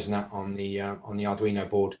can measure that on the Arduino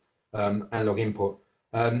board, analog input.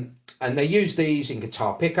 And they use these in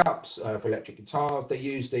guitar pickups for electric guitars. They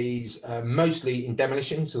use these mostly in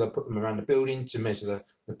demolition, so they'll put them around the building to measure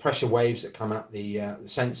the pressure waves that come out the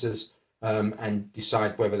sensors and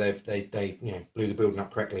decide whether they you know, blew the building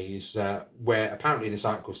up correctly. Is where apparently this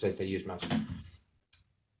article says they use most.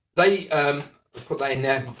 They put that in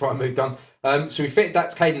there before I moved on. So we fitted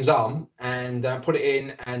that to Kayden's arm and put it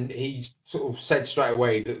in, and he sort of said straight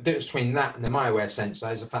away that the difference between that and the MyAware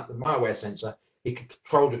sensor is the fact that the MyAware sensor, he could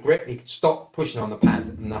control the grip, he could stop pushing on the pad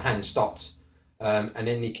and the hand stops, and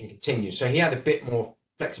then he can continue. So he had a bit more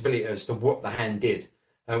flexibility as to what the hand did.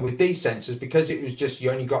 With these sensors, because it was just, you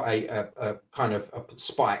only got a kind of a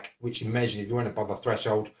spike, which you measured, if you went above a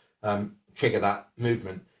threshold, trigger that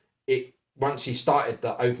movement. It, once you started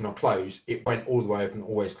the open or close, it went all the way open,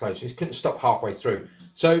 always close. So you couldn't stop halfway through.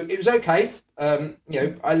 So it was okay. You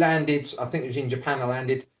know, I landed, I think it was in Japan I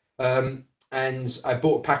landed, and I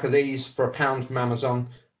bought a pack of these for £1 from Amazon.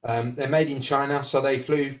 They're made in China, so they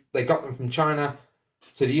got them from China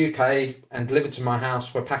to the UK and delivered to my house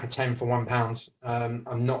for a pack of 10 for £1.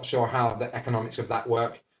 I'm not sure how the economics of that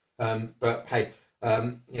work, but hey,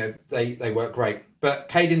 you know, they work great. But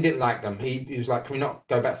Kayden didn't like them. He was like, can we not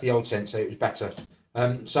go back to the old sensor? It was better.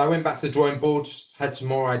 So I went back to the drawing board, had some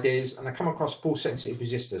more ideas, and I come across force sensitive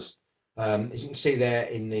resistors. As you can see there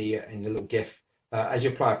in the little GIF, as you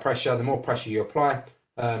apply pressure, the more pressure you apply,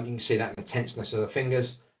 you can see that in the tenseness of the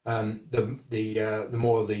fingers. the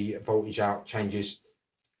more the voltage out changes.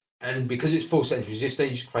 And because it's full central resistor,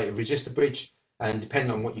 you just create a resistor bridge, and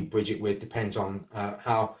depending on what you bridge it with depends on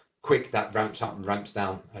how quick that ramps up and ramps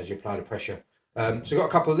down as you apply the pressure. So we've got a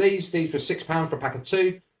couple of these. These were £6 for a pack of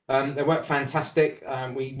 2. They work fantastic.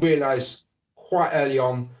 We realised quite early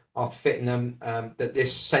on after fitting them that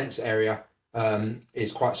this sense area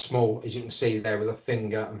is quite small, as you can see there with a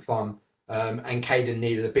finger and thumb. And Kayden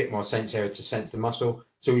needed a bit more sense area to sense the muscle.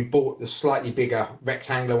 So we bought the slightly bigger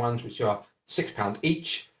rectangular ones, which are £6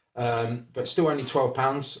 each. But still only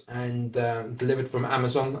 £12, and delivered from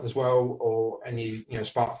Amazon as well, or any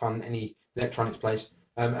SparkFun, any electronics place,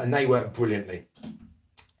 and they work brilliantly.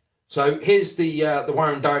 So here's the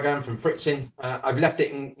wiring diagram from Fritzing. I've left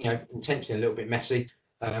it intentionally a little bit messy,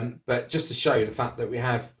 but just to show you the fact that we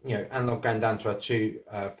have analog going down to our 2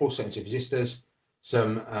 full sensitive resistors,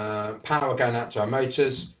 some power going out to our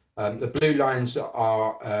motors. The blue lines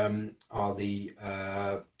are the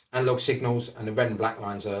analog signals, and the red and black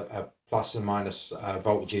lines are plus and minus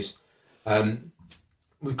voltages.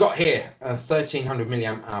 We've got here a 1300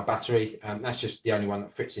 milliamp hour battery. That's just the only one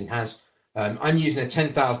that Fritzing has. I'm using a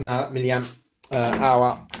 10,000 milliamp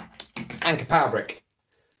hour anchor power brick.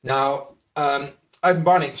 Now,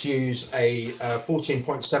 OpenBionics use a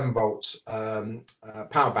 14.7 volts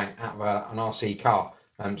power bank out of an RC car.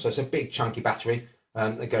 So it's a big chunky battery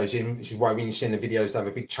that goes in, which is why when you see in the videos, they have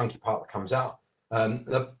a big chunky part that comes out.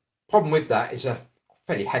 The problem with that is a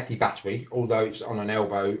fairly hefty battery, although it's on an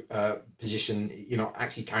elbow position, you're not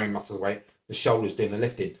actually carrying much of the weight, the shoulder's doing the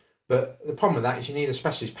lifting. But the problem with that is you need a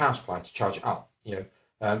specialist power supply to charge it up.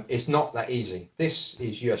 It's not that easy. This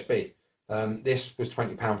is USB. This was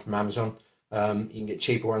 £20 from Amazon. You can get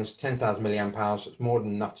cheaper ones, 10,000 milliamp hours. It's more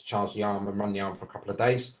than enough to charge the arm and run the arm for a couple of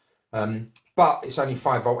days. But it's only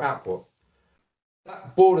 5 volt output.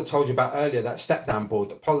 That board I told you about earlier, that step down board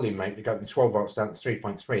that Polyloom make, they go from 12 volts down to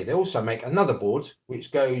 3.3. They also make another board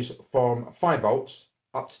which goes from 5 volts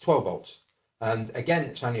up to 12 volts. And again,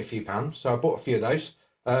 it's only a few pounds. So I bought a few of those.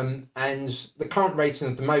 And the current rating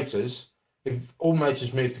of the motors, if all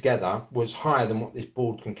motors moved together, was higher than what this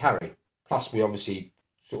board can carry. Plus, we obviously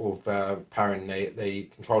sort of powering the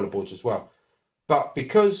controller boards as well. But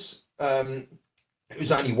because it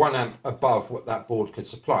was only 1 amp above what that board could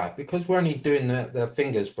supply, because we're only doing the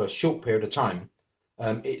fingers for a short period of time,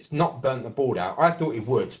 it's not burnt the board out. I thought it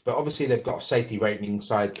would, but obviously they've got a safety rating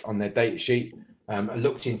inside on their data sheet. I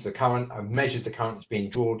looked into the current, I've measured the current that's being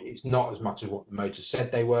drawn. It's not as much as what the motor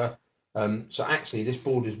said they were. So actually this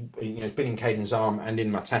board has been in Kayden's arm and in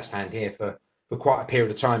my test hand here for quite a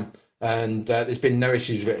period of time, and there's been no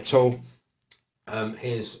issues with it at all.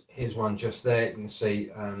 Here's one just there, you can see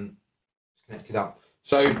it's connected up.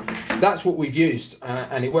 So that's what we've used,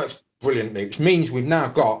 and it works brilliantly, which means we've now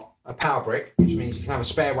got a power brick, which means you can have a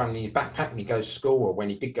spare one in your backpack when he goes to school, or when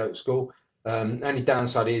he did go to school. The only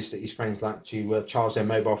downside is that his friends like to charge their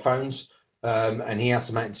mobile phones, and he has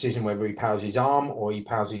to make a decision whether he powers his arm or he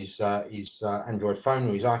powers his Android phone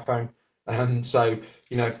or his iPhone. So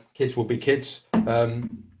kids will be kids, but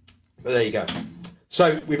there you go.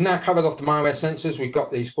 So we've now covered off the MyWare sensors. We've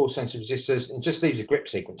got these full sensor resistors, and just leaves a grip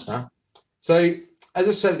sequence now. So as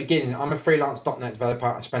I said at the beginning, I'm a freelance .NET developer.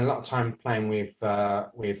 I spend a lot of time playing with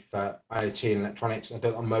IoT and electronics. I do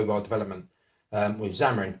it on mobile development with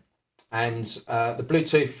Xamarin. And the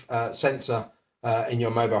Bluetooth sensor in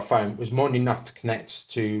your mobile phone was more than enough to connect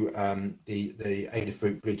to the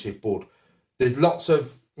Adafruit Bluetooth board. There's lots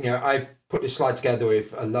of, I put this slide together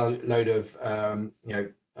with a load of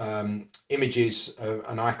images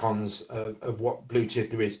and icons of what Bluetooth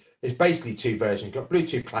there is. There's basically 2 versions. You've got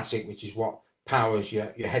Bluetooth Classic, which is what powers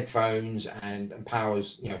your headphones and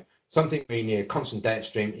powers something really near constant data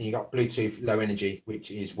stream, and you got Bluetooth Low Energy, which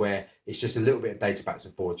is where it's just a little bit of data backwards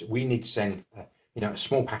and forwards. We need to send a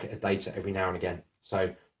small packet of data every now and again.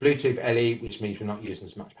 So Bluetooth LE, which means we're not using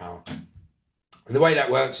as much power. And the way that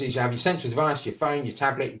works is you have your central device, your phone, your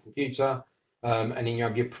tablet, your computer, and then you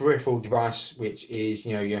have your peripheral device, which is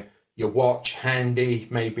your watch, handy,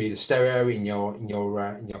 maybe the stereo in your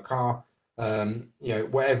car,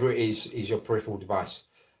 whatever it is your peripheral device.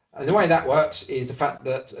 And the way that works is the fact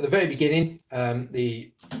that at the very beginning, I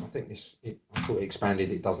thought it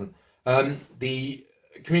expanded, it doesn't. The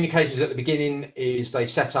communications at the beginning is they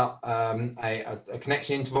set up a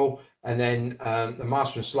connection interval, and then the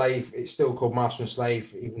master and slave, it's still called master and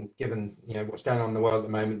slave, even given what's going on in the world at the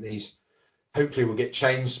moment. These hopefully will get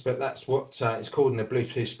changed, but that's what it's called in the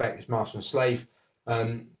Bluetooth spec, is master and slave.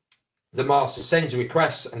 The master sends a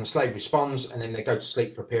request and the slave responds, and then they go to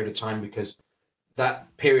sleep for a period of time, because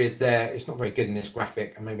that period there, it's not very good in this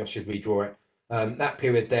graphic, and maybe I should redraw it. That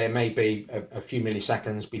period there may be a few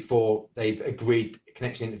milliseconds before they've agreed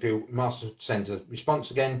connection interview, master sends a response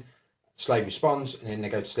again, slave responds, and then they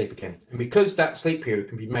go to sleep again. And because that sleep period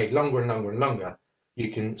can be made longer and longer and longer, you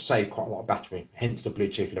can save quite a lot of battery, hence the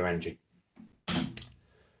Bluetooth Low Energy.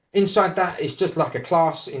 Inside that, it's just like a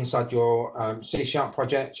class inside your C#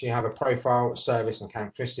 project. You have a profile, a service, and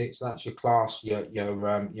characteristics. So that's your class,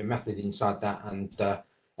 your method inside that,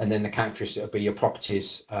 and then the characteristic will be your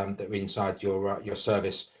properties that are inside your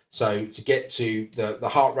service. So to get to the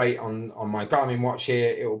heart rate on my Garmin watch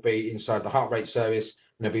here, it will be inside the heart rate service,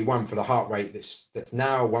 and there'll be one for the heart rate that's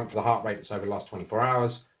now, one for the heart rate that's over the last 24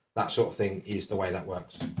 hours. That sort of thing is the way that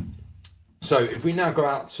works. So if we now go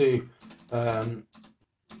out to the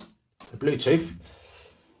Bluetooth,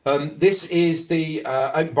 this is the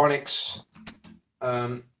OpenBionics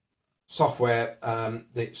software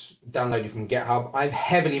that's downloaded from GitHub. I've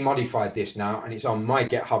heavily modified this now, and it's on my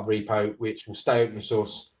GitHub repo, which will stay open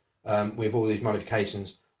source with all these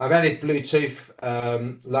modifications. I've added Bluetooth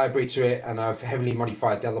library to it, and I've heavily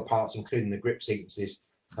modified the other parts, including the grip sequences,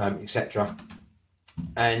 etc.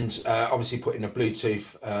 And obviously put in a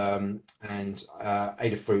Bluetooth and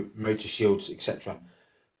Adafruit motor shields, etc.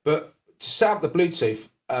 But to set up the Bluetooth,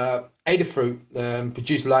 Adafruit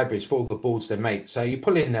produce libraries for all the boards they make. So you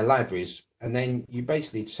pull in their libraries, and then you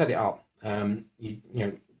basically set it up.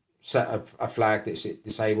 You set a flag that's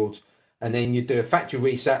disabled, and then you do a factory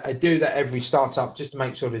reset. I do that every startup just to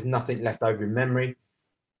make sure there's nothing left over in memory,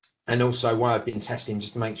 and also while I've been testing,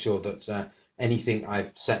 just to make sure that anything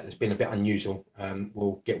I've set that's been a bit unusual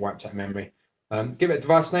will get wiped out of memory. Give it a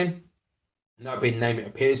device name. That'll be the name it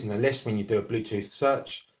appears in the list when you do a Bluetooth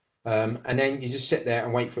search. And then you just sit there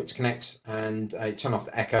and wait for it to connect, and turn off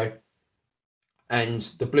the echo. And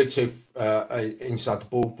the Bluetooth inside the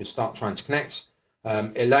board will start trying to connect.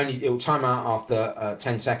 It'll time out after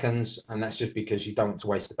 10 seconds, and that's just because you don't want to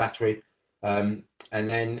waste the battery. And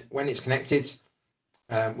then when it's connected,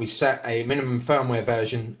 we set a minimum firmware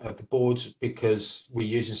version of the boards because we're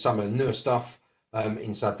using some of the newer stuff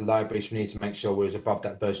inside the library, so we need to make sure we're above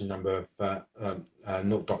that version number of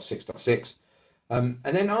 0.6.6. And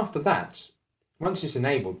then after that, once it's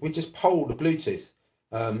enabled, we just poll the Bluetooth,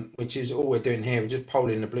 which is all we're doing here. We're just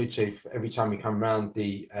polling the Bluetooth every time we come around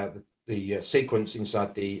the sequence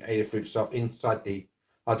inside the Adafruit stuff, inside the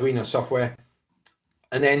Arduino software.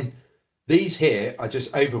 And then these here are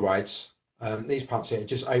just overrides. These parts here are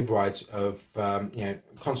just overrides of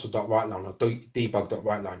console.writeline or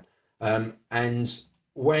debug.writeline. And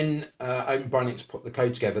when OpenBionics put the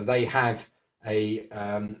code together, they have a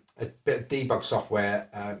bit of debug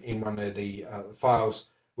software in one of the files,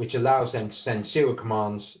 which allows them to send serial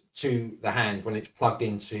commands to the hand when it's plugged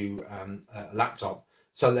into a laptop,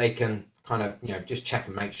 so they can kind of just check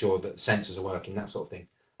and make sure that the sensors are working, that sort of thing.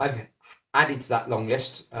 I've added to that long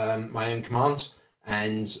list my own commands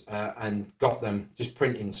and got them just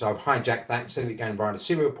printing. So I've hijacked that. Instead of it going via the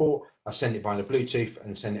serial port, I send it via the Bluetooth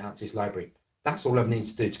and send it out to this library. That's all I need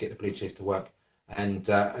to do to get the Bluetooth to work, and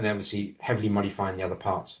obviously heavily modifying the other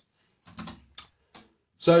parts.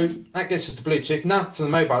 So that gets us to Bluetooth. Now to the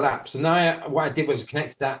mobile app. So now what I did was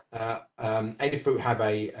connect that. Adafruit have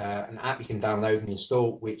an app you can download and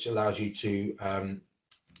install, which allows you to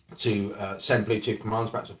send Bluetooth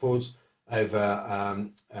commands backwards and forwards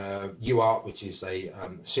over UART, which is a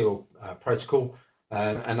serial protocol,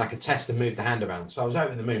 and I could test and move the hand around. So I was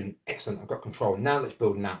over the moon. Excellent, I've got control. Now let's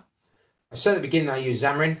build an app. I said at the beginning I use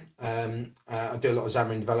Xamarin. I do a lot of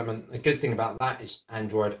Xamarin development. The good thing about that is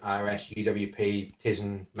Android, iOS, UWP,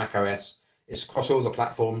 Tizen, macOS. It's across all the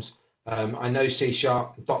platforms. I know C#,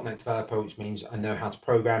 .NET developer, which means I know how to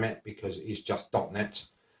program it because it's just .NET.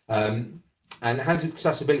 And it has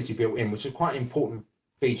accessibility built in, which is quite an important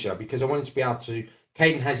feature because I wanted to be able to.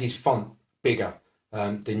 Kayden has his font bigger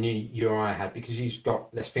than new UI I had because he's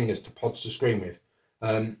got less fingers to pod the screen with.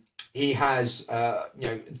 He has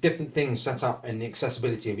different things set up in the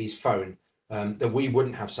accessibility of his phone that we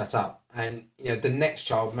wouldn't have set up, and the next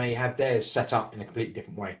child may have theirs set up in a completely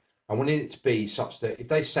different way. I wanted it to be such that if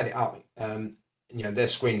they set it up their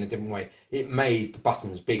screen in a different way, it made the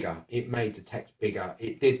buttons bigger, it made the text bigger,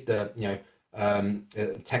 it did the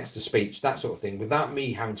text to speech, that sort of thing, without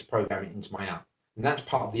me having to program it into my app. And that's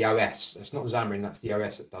part of the OS. That's not Xamarin, that's the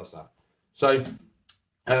OS that does that. So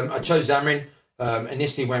I chose Xamarin.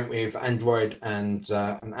 Initially went with Android and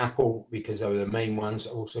Apple because they were the main ones. I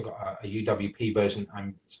also got a UWP version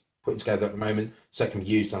I'm putting together at the moment, so it can be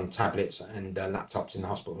used on tablets and laptops in the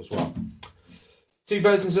hospital as well. Two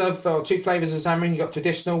flavors of Xamarin. You've got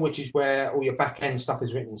traditional, which is where all your back-end stuff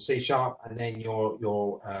is written in C#, and then your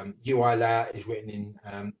UI layer is written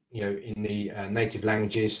in in the native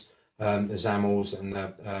languages. the XAMLs and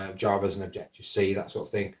the Javas and Objective-C, that sort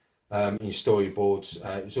of thing, in your storyboards.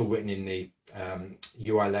 It's all written in the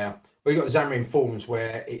UI layer. We've got Xamarin Forms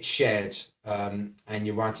where it's shared, and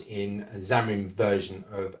you write it in a Xamarin version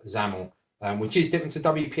of XAML, which is different to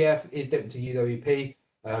WPF, is different to UWP.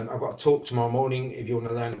 I've got a talk tomorrow morning if you want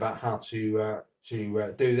to learn about how to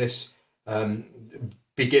do this.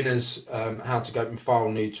 Beginners, how to go from file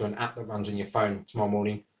new to an app that runs on your phone tomorrow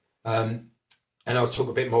morning. And I'll talk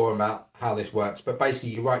a bit more about how this works. But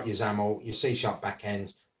basically, you write your XAML, your C#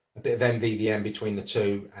 backend, a bit of MVVM between the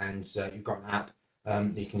two, and you've got an app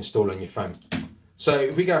that you can install on your phone. So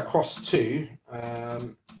if we go across to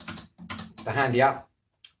the Handy app,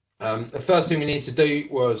 the first thing we need to do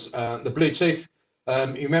was the Bluetooth.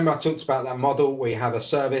 You remember I talked about that model where you have a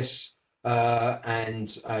service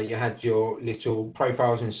and you had your little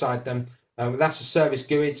profiles inside them. That's a service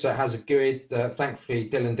GUID, so it has a GUID. Thankfully,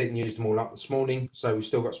 Dylan didn't use them all up this morning, so we've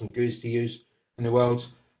still got some GUIDs to use in the world.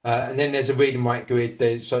 And then there's a read and write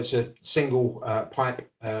GUID. So it's a single pipe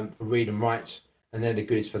for read and write, and then the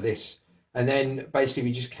GUIDs for this. And then basically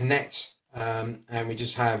we just connect, and we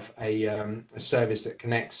just have a service that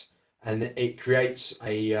connects, and it creates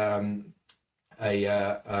the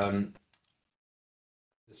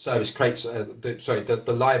service creates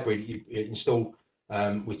the library that you install,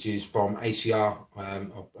 which is from ACR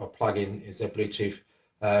or plugin is a Bluetooth,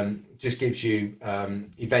 just gives you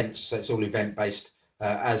events, so it's all event based.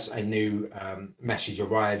 As a new message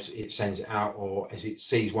arrives, it sends it out, or as it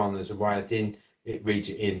sees one that's arrived in, it reads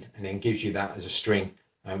it in and then gives you that as a string,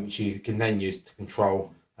 which you can then use to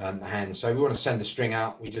control the hand. So if we want to send a string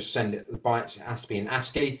out, we just send it the bytes. It has to be in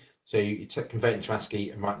ASCII, so you convert it to ASCII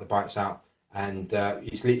and write the bytes out. And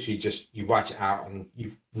it's literally just you write it out, and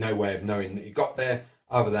you've no way of knowing that it got there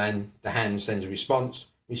other than the hand sends a response,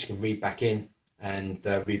 which you can read back in and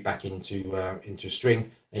read back into a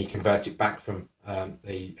string, and you convert it back from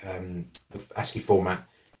the ASCII format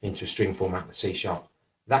into a string format, the C#.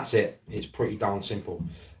 That's it. It's pretty darn simple.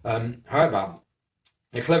 However,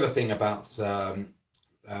 the clever thing about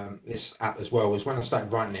this app as well was when I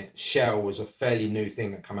started writing it, Shell was a fairly new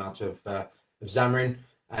thing that came out of Xamarin.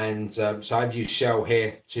 And so I've used Shell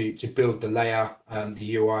here to build the layer,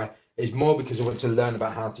 the UI. It's more because I want to learn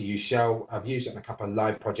about how to use Shell. I've used it in a couple of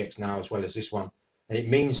live projects now, as well as this one. And it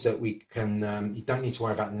means that we can, you don't need to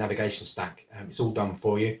worry about the navigation stack. It's all done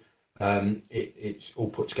for you. It's all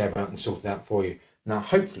put together and sorted out for you. Now,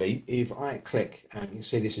 hopefully, if I click, and you can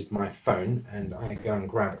see this is my phone, and I go and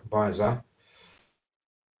grab Visor.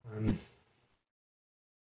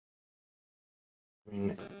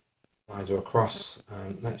 Visor across,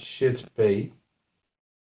 that should be,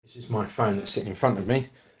 this is my phone that's sitting in front of me,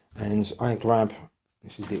 and I grab,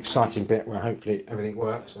 this is the exciting bit where hopefully everything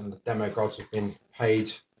works and the demo gods have been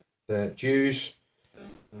paid their dues,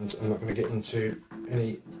 and I'm not going to get into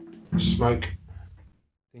any smoke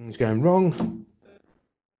things going wrong.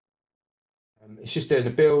 It's just doing the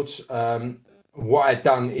builds. What I've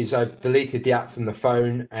done is I've deleted the app from the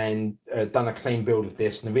phone and done a clean build of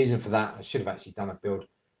this, and the reason for that, I should have actually done a build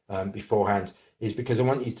beforehand, is because I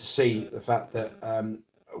want you to see the fact that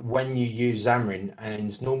when you use Xamarin,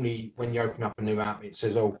 and normally when you open up a new app, it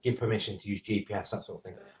says, oh, give permission to use GPS, that sort of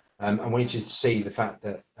thing. I want you to see the fact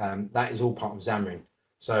that that is all part of Xamarin.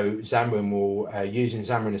 So Xamarin will, using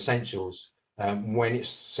Xamarin Essentials, when it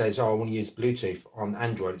says, oh, I want to use Bluetooth on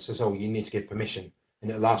Android, it says, oh, you need to give permission. And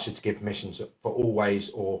it'll ask you to give permissions for always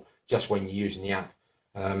or just when you're using the app.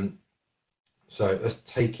 So that's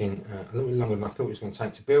taking a little bit longer than I thought it was going to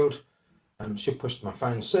take to build. Should push to my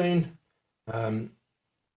phone soon. You can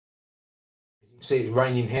see it's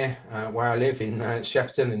raining here where I live in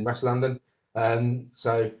Shepperton in West London.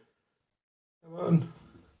 So come on.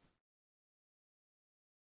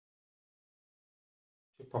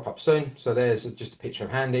 Should pop up soon. So there's just a picture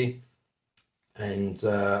of Handy, and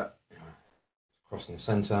across in the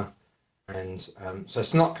center. And so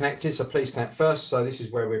it's not connected, so please connect first. So this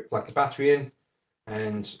is where we plug the battery in,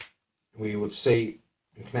 and we would see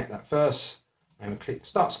and connect that first, and we click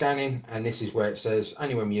start scanning, and this is where it says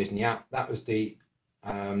only when we're using the app. That was the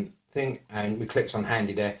thing, and we clicked on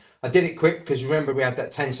Handy there. I did it quick because remember we had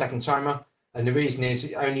that 10-second timer, and the reason is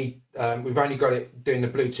it only we've only got it doing the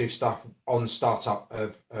Bluetooth stuff on startup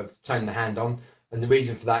of turning the hand on, and the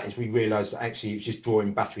reason for that is we realized that actually it was just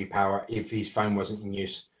drawing battery power if his phone wasn't in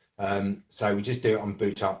use. So we just do it on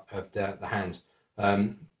boot up of the hand.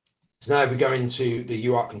 So now if we go into the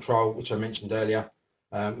UART control, which I mentioned earlier,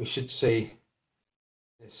 we should see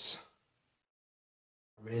this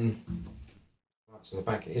come in. Right, so the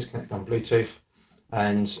back it is connected on Bluetooth,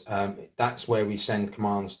 and that's where we send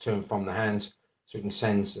commands to and from the hand. So we can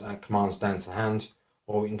send commands down to the hand,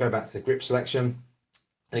 or we can go back to the grip selection.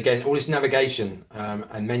 And again, all this navigation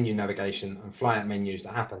and menu navigation and flyout menus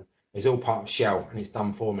that happen is all part of Shell, and it's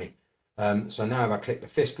done for me. So now if I click the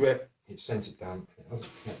fist grip, it sends it down.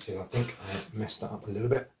 Actually, I think I messed that up a little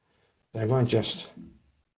bit. So if I just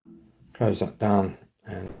close that down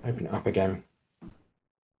and open it up again.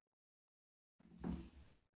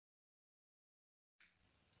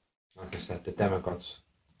 Like I said, the demigods.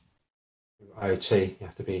 IoT, you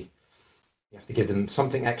have to give them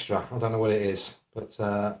something extra. I don't know what it is, but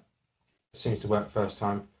it seems to work first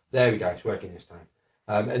time. There we go, it's working this time.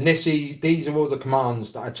 And these are all the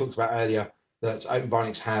commands that I talked about earlier that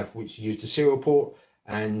OpenBionics have, which use the serial port.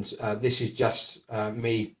 And this is just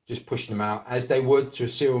me just pushing them out as they would to a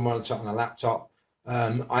serial monitor on a laptop.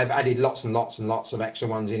 I've added lots and lots and lots of extra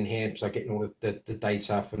ones in here, so getting all of the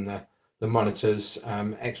data from the monitors,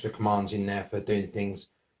 extra commands in there for doing things.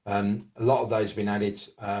 A lot of those have been added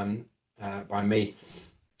by me.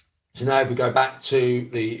 So now if we go back to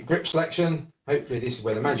the grip selection, hopefully this is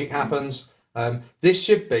where the magic happens. This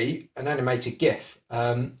should be an animated GIF,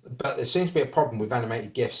 but there seems to be a problem with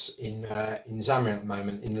animated GIFs in Xamarin at the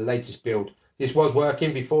moment in the latest build. This was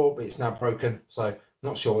working before, but it's now broken, so I'm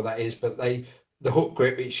not sure what that is. But the hook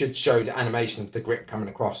grip, it should show the animation of the grip coming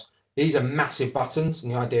across. These are massive buttons,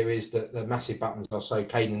 and the idea is that the massive buttons are so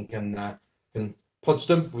Kayden can podge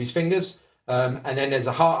them with his fingers. And then there's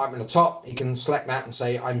a heart up in the top. He can select that and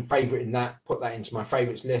say, I'm favoriting that, put that into my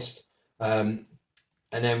favorites list. And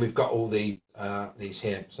then we've got all these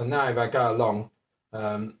here. So now if I go along,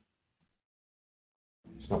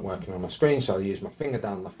 it's not working on my screen, so I'll use my finger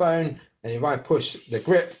down on the phone. And if I push the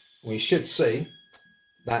grip, we should see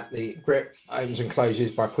that the grip opens and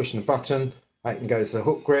closes by pushing the button. I can go to the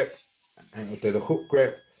hook grip, and we'll do the hook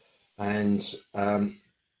grip, and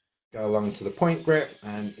go along to the point grip,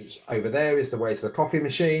 and it's over there is the way to the coffee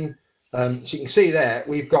machine. So you can see there,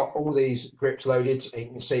 we've got all these grips loaded. You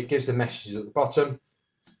can see it gives the messages at the bottom.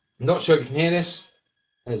 I'm not sure if you can hear this.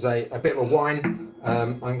 There's a bit of a whine.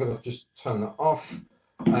 I'm going to just turn that off.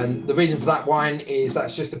 And the reason for that whine is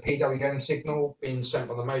that's just a PWM signal being sent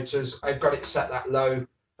by the motors. I've got it set that low,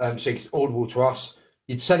 so it's audible to us.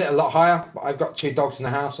 You'd set it a lot higher, but I've got 2 dogs in the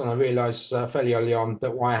house, and I realised fairly early on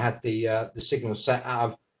that why I had the signal set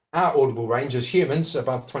out of our audible range as humans,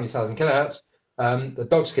 above 20,000 kilohertz, the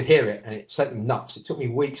dogs could hear it, and it sent them nuts. It took me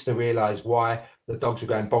weeks to realise why the dogs were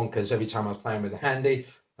going bonkers every time I was playing with the handy.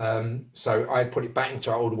 So I put it back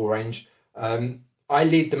into our audible range. I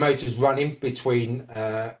leave the motors running between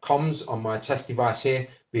comms on my test device here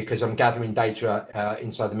because I'm gathering data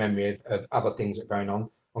inside the memory of other things that are going on.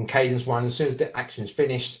 On Kayden's one, as soon as the action's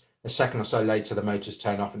finished, a second or so later, the motors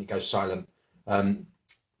turn off and it goes silent.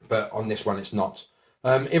 But on this one, it's not.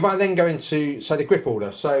 If I then go into, say, the grip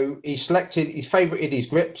order, so he's favorited his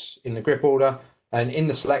grips in the grip order, and in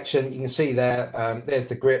the selection, you can see there, there's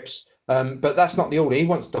the grips, but that's not the order. He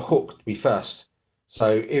wants the hook to be first.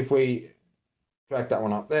 So if we drag that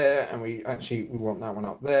one up there, and we want that one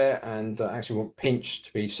up there, and actually want pinch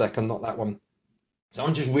to be second, not that one. So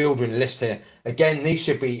I'm just reordering the list here. Again, these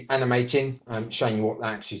should be animating, showing you what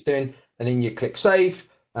that actually is doing, and then you click save.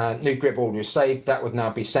 New grip order is saved. That would now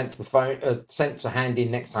be sent to the phone, sent to Handy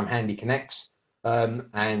next time Handy connects,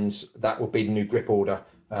 and that will be the new grip order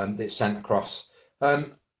that's sent across.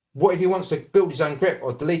 What if he wants to build his own grip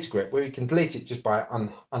or delete a grip? Well, you can delete it just by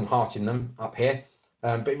unhearting them up here.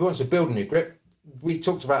 But if he wants to build a new grip, we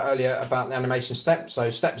talked about earlier about the animation steps. So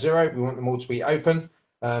step 0, we want them all to be open,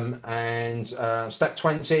 and step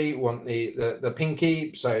 20, we want the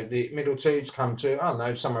pinky, so the middle two to come to, I don't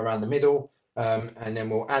know, somewhere around the middle. And then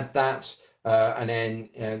we'll add that, and then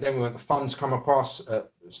we want the thumb to come across at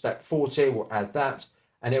step 40. We'll add that,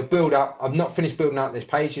 and it'll build up. I've not finished building out this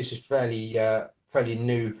page. This is fairly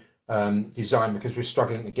new design because we're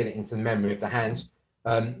struggling to get it into the memory of the hand.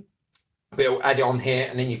 But it'll add it on here,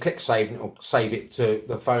 and then you click save, and it'll save it to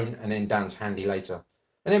the phone, and then down to Handy later.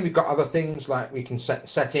 And then we've got other things like we can set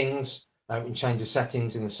settings. We can change the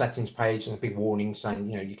settings in the settings page, and a big warning saying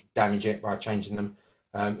you can damage it by changing them.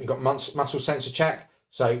 We've got muscle sensor check,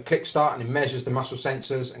 so click start and it measures the muscle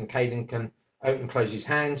sensors, and Kayden can open and close his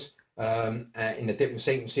hands in the different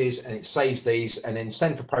sequences, and it saves these, and then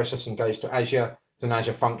send for processing goes to Azure, to an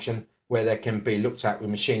Azure function where they can be looked at with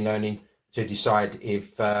machine learning to decide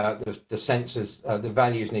if the sensors, the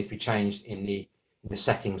values need to be changed in the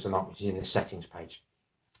settings or not, which is in the settings page.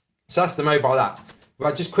 So that's the mobile app. If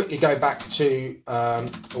I just quickly go back to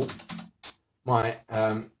my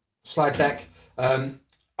slide deck.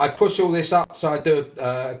 I push all this up, so I do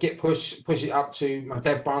a git push it up to my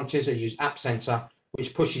dev branches. I use App Center,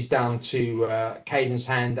 which pushes down to Kayden's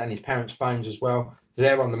hand and his parents' phones as well.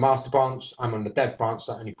 They're on the master branch. I'm on the dev branch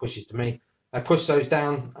that only pushes to me. I push those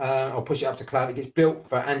down, or push it up to cloud. It gets built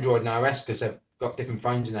for Android and iOS because they've got different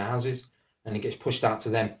phones in their houses, and it gets pushed out to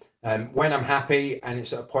them. When I'm happy and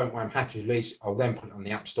it's at a point where I'm happy to release, I'll then put it on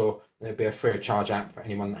the App Store. And it'll be a free of charge app for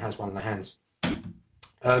anyone that has one in their hands.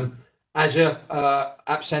 Azure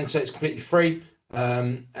App Center is completely free.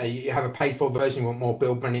 You have a paid for version, you want more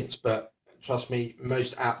build minutes, but trust me,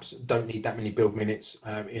 most apps don't need that many build minutes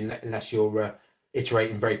unless you're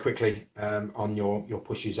iterating very quickly on your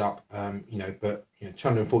pushes up. You know, but you know,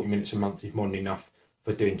 240 minutes a month is more than enough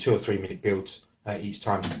for doing 2 or 3 minute builds each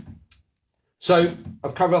time. So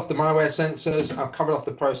I've covered off the malware sensors, I've covered off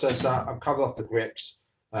the processor, I've covered off the grips,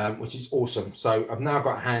 which is awesome. So I've now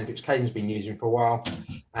got a hand which Kayden's been using for a while,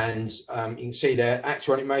 and you can see there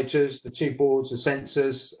actuatic motors, the 2 boards, the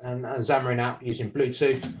sensors, and a Xamarin app using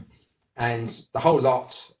Bluetooth, and the whole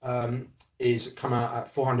lot is come out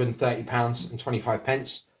at £430 and 25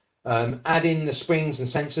 pence. Add in the springs and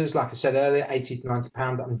sensors, like I said earlier, £80 to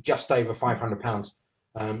 £90. I'm just over £500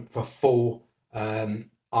 for full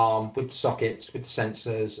arm with the sockets, with the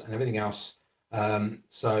sensors and everything else.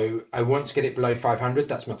 So I want to get it below 500.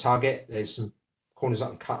 That's my target. There's some corners I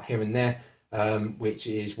can cut here and there, which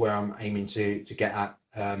is where I'm aiming to get at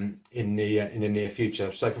in the near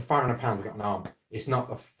future. So for £500, we've got an arm. It's not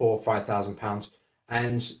the £4,000 or £5,000.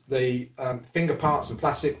 And the finger parts and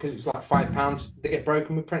plastic, because it's like £5, they get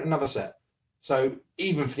broken, we print another set. So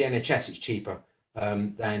even for the NHS, it's cheaper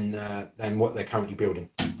than what they're currently building.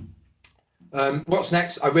 What's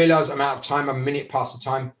next? I realise I'm out of time. I'm a minute past the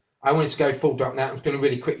time. I wanted to go full DotNet. I'm going to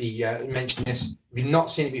really quickly mention this. If you've not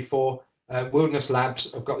seen it before,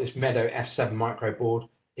 WildernessLabs have got this Meadow F7 micro board.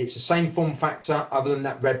 It's the same form factor, other than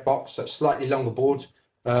that red box, so it's slightly longer board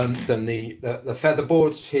than the feather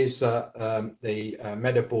boards. Here's the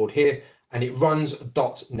Meadow board here, and it runs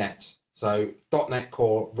 .NET. So .NET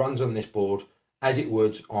Core runs on this board as it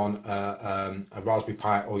would on a Raspberry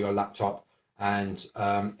Pi or your laptop, and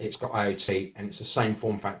it's got IOT, and it's the same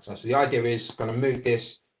form factor. So the idea is going to move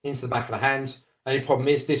this into the back of the hand. Only problem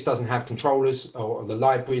is this doesn't have controllers or the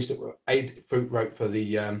libraries that Adafruit wrote for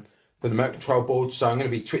the remote control board. So I'm going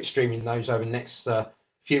to be Twitch streaming those over the next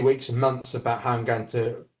few weeks and months about how I'm going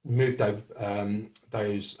to move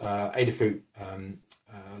those Adafruit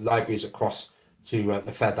libraries across to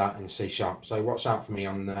the Feather and C#. So watch out for me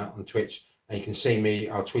on Twitch, and you can see me.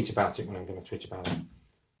 I'll tweet about it when I'm going to tweet about it.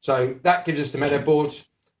 So that gives us the Meadow board.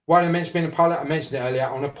 Why did I mention being a pilot? I mentioned it earlier.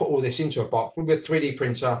 I want to put all this into a box with a 3D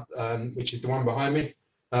printer, which is the one behind me,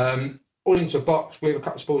 all into a box with a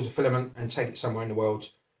couple of spools of filament, and take it somewhere in the world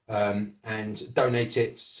and donate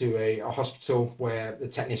it to a hospital where the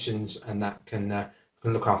technicians and that can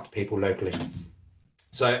look after people locally.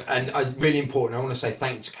 So, and really important, I want to say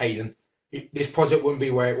thank you to Kayden. This project wouldn't be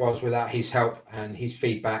where it was without his help and his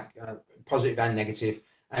feedback, positive and negative,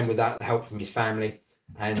 and without the help from his family.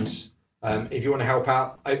 And if you want to help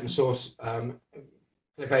out, open source,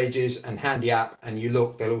 Clifford Agius and Handy app, and you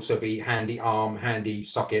look, there'll also be Handy arm, Handy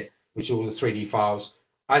socket, which are all the 3D files.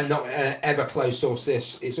 I'm not ever closed source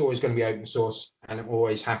this. It's always going to be open source, and I'm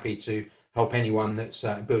always happy to help anyone that's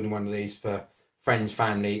building one of these for friends,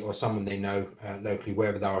 family, or someone they know locally,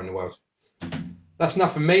 wherever they are in the world. That's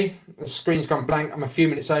enough from me. The screen's gone blank. I'm a few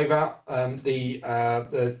minutes over. The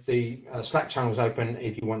Slack channel is open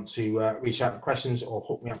if you want to reach out with questions or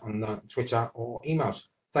hook me up on Twitter or emails.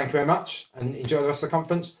 Thank you very much, and enjoy the rest of the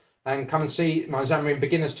conference. And come and see my Xamarin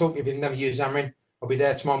Beginners talk if you've never used Xamarin. I'll be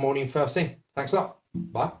there tomorrow morning first thing. Thanks a lot.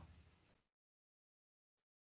 Bye.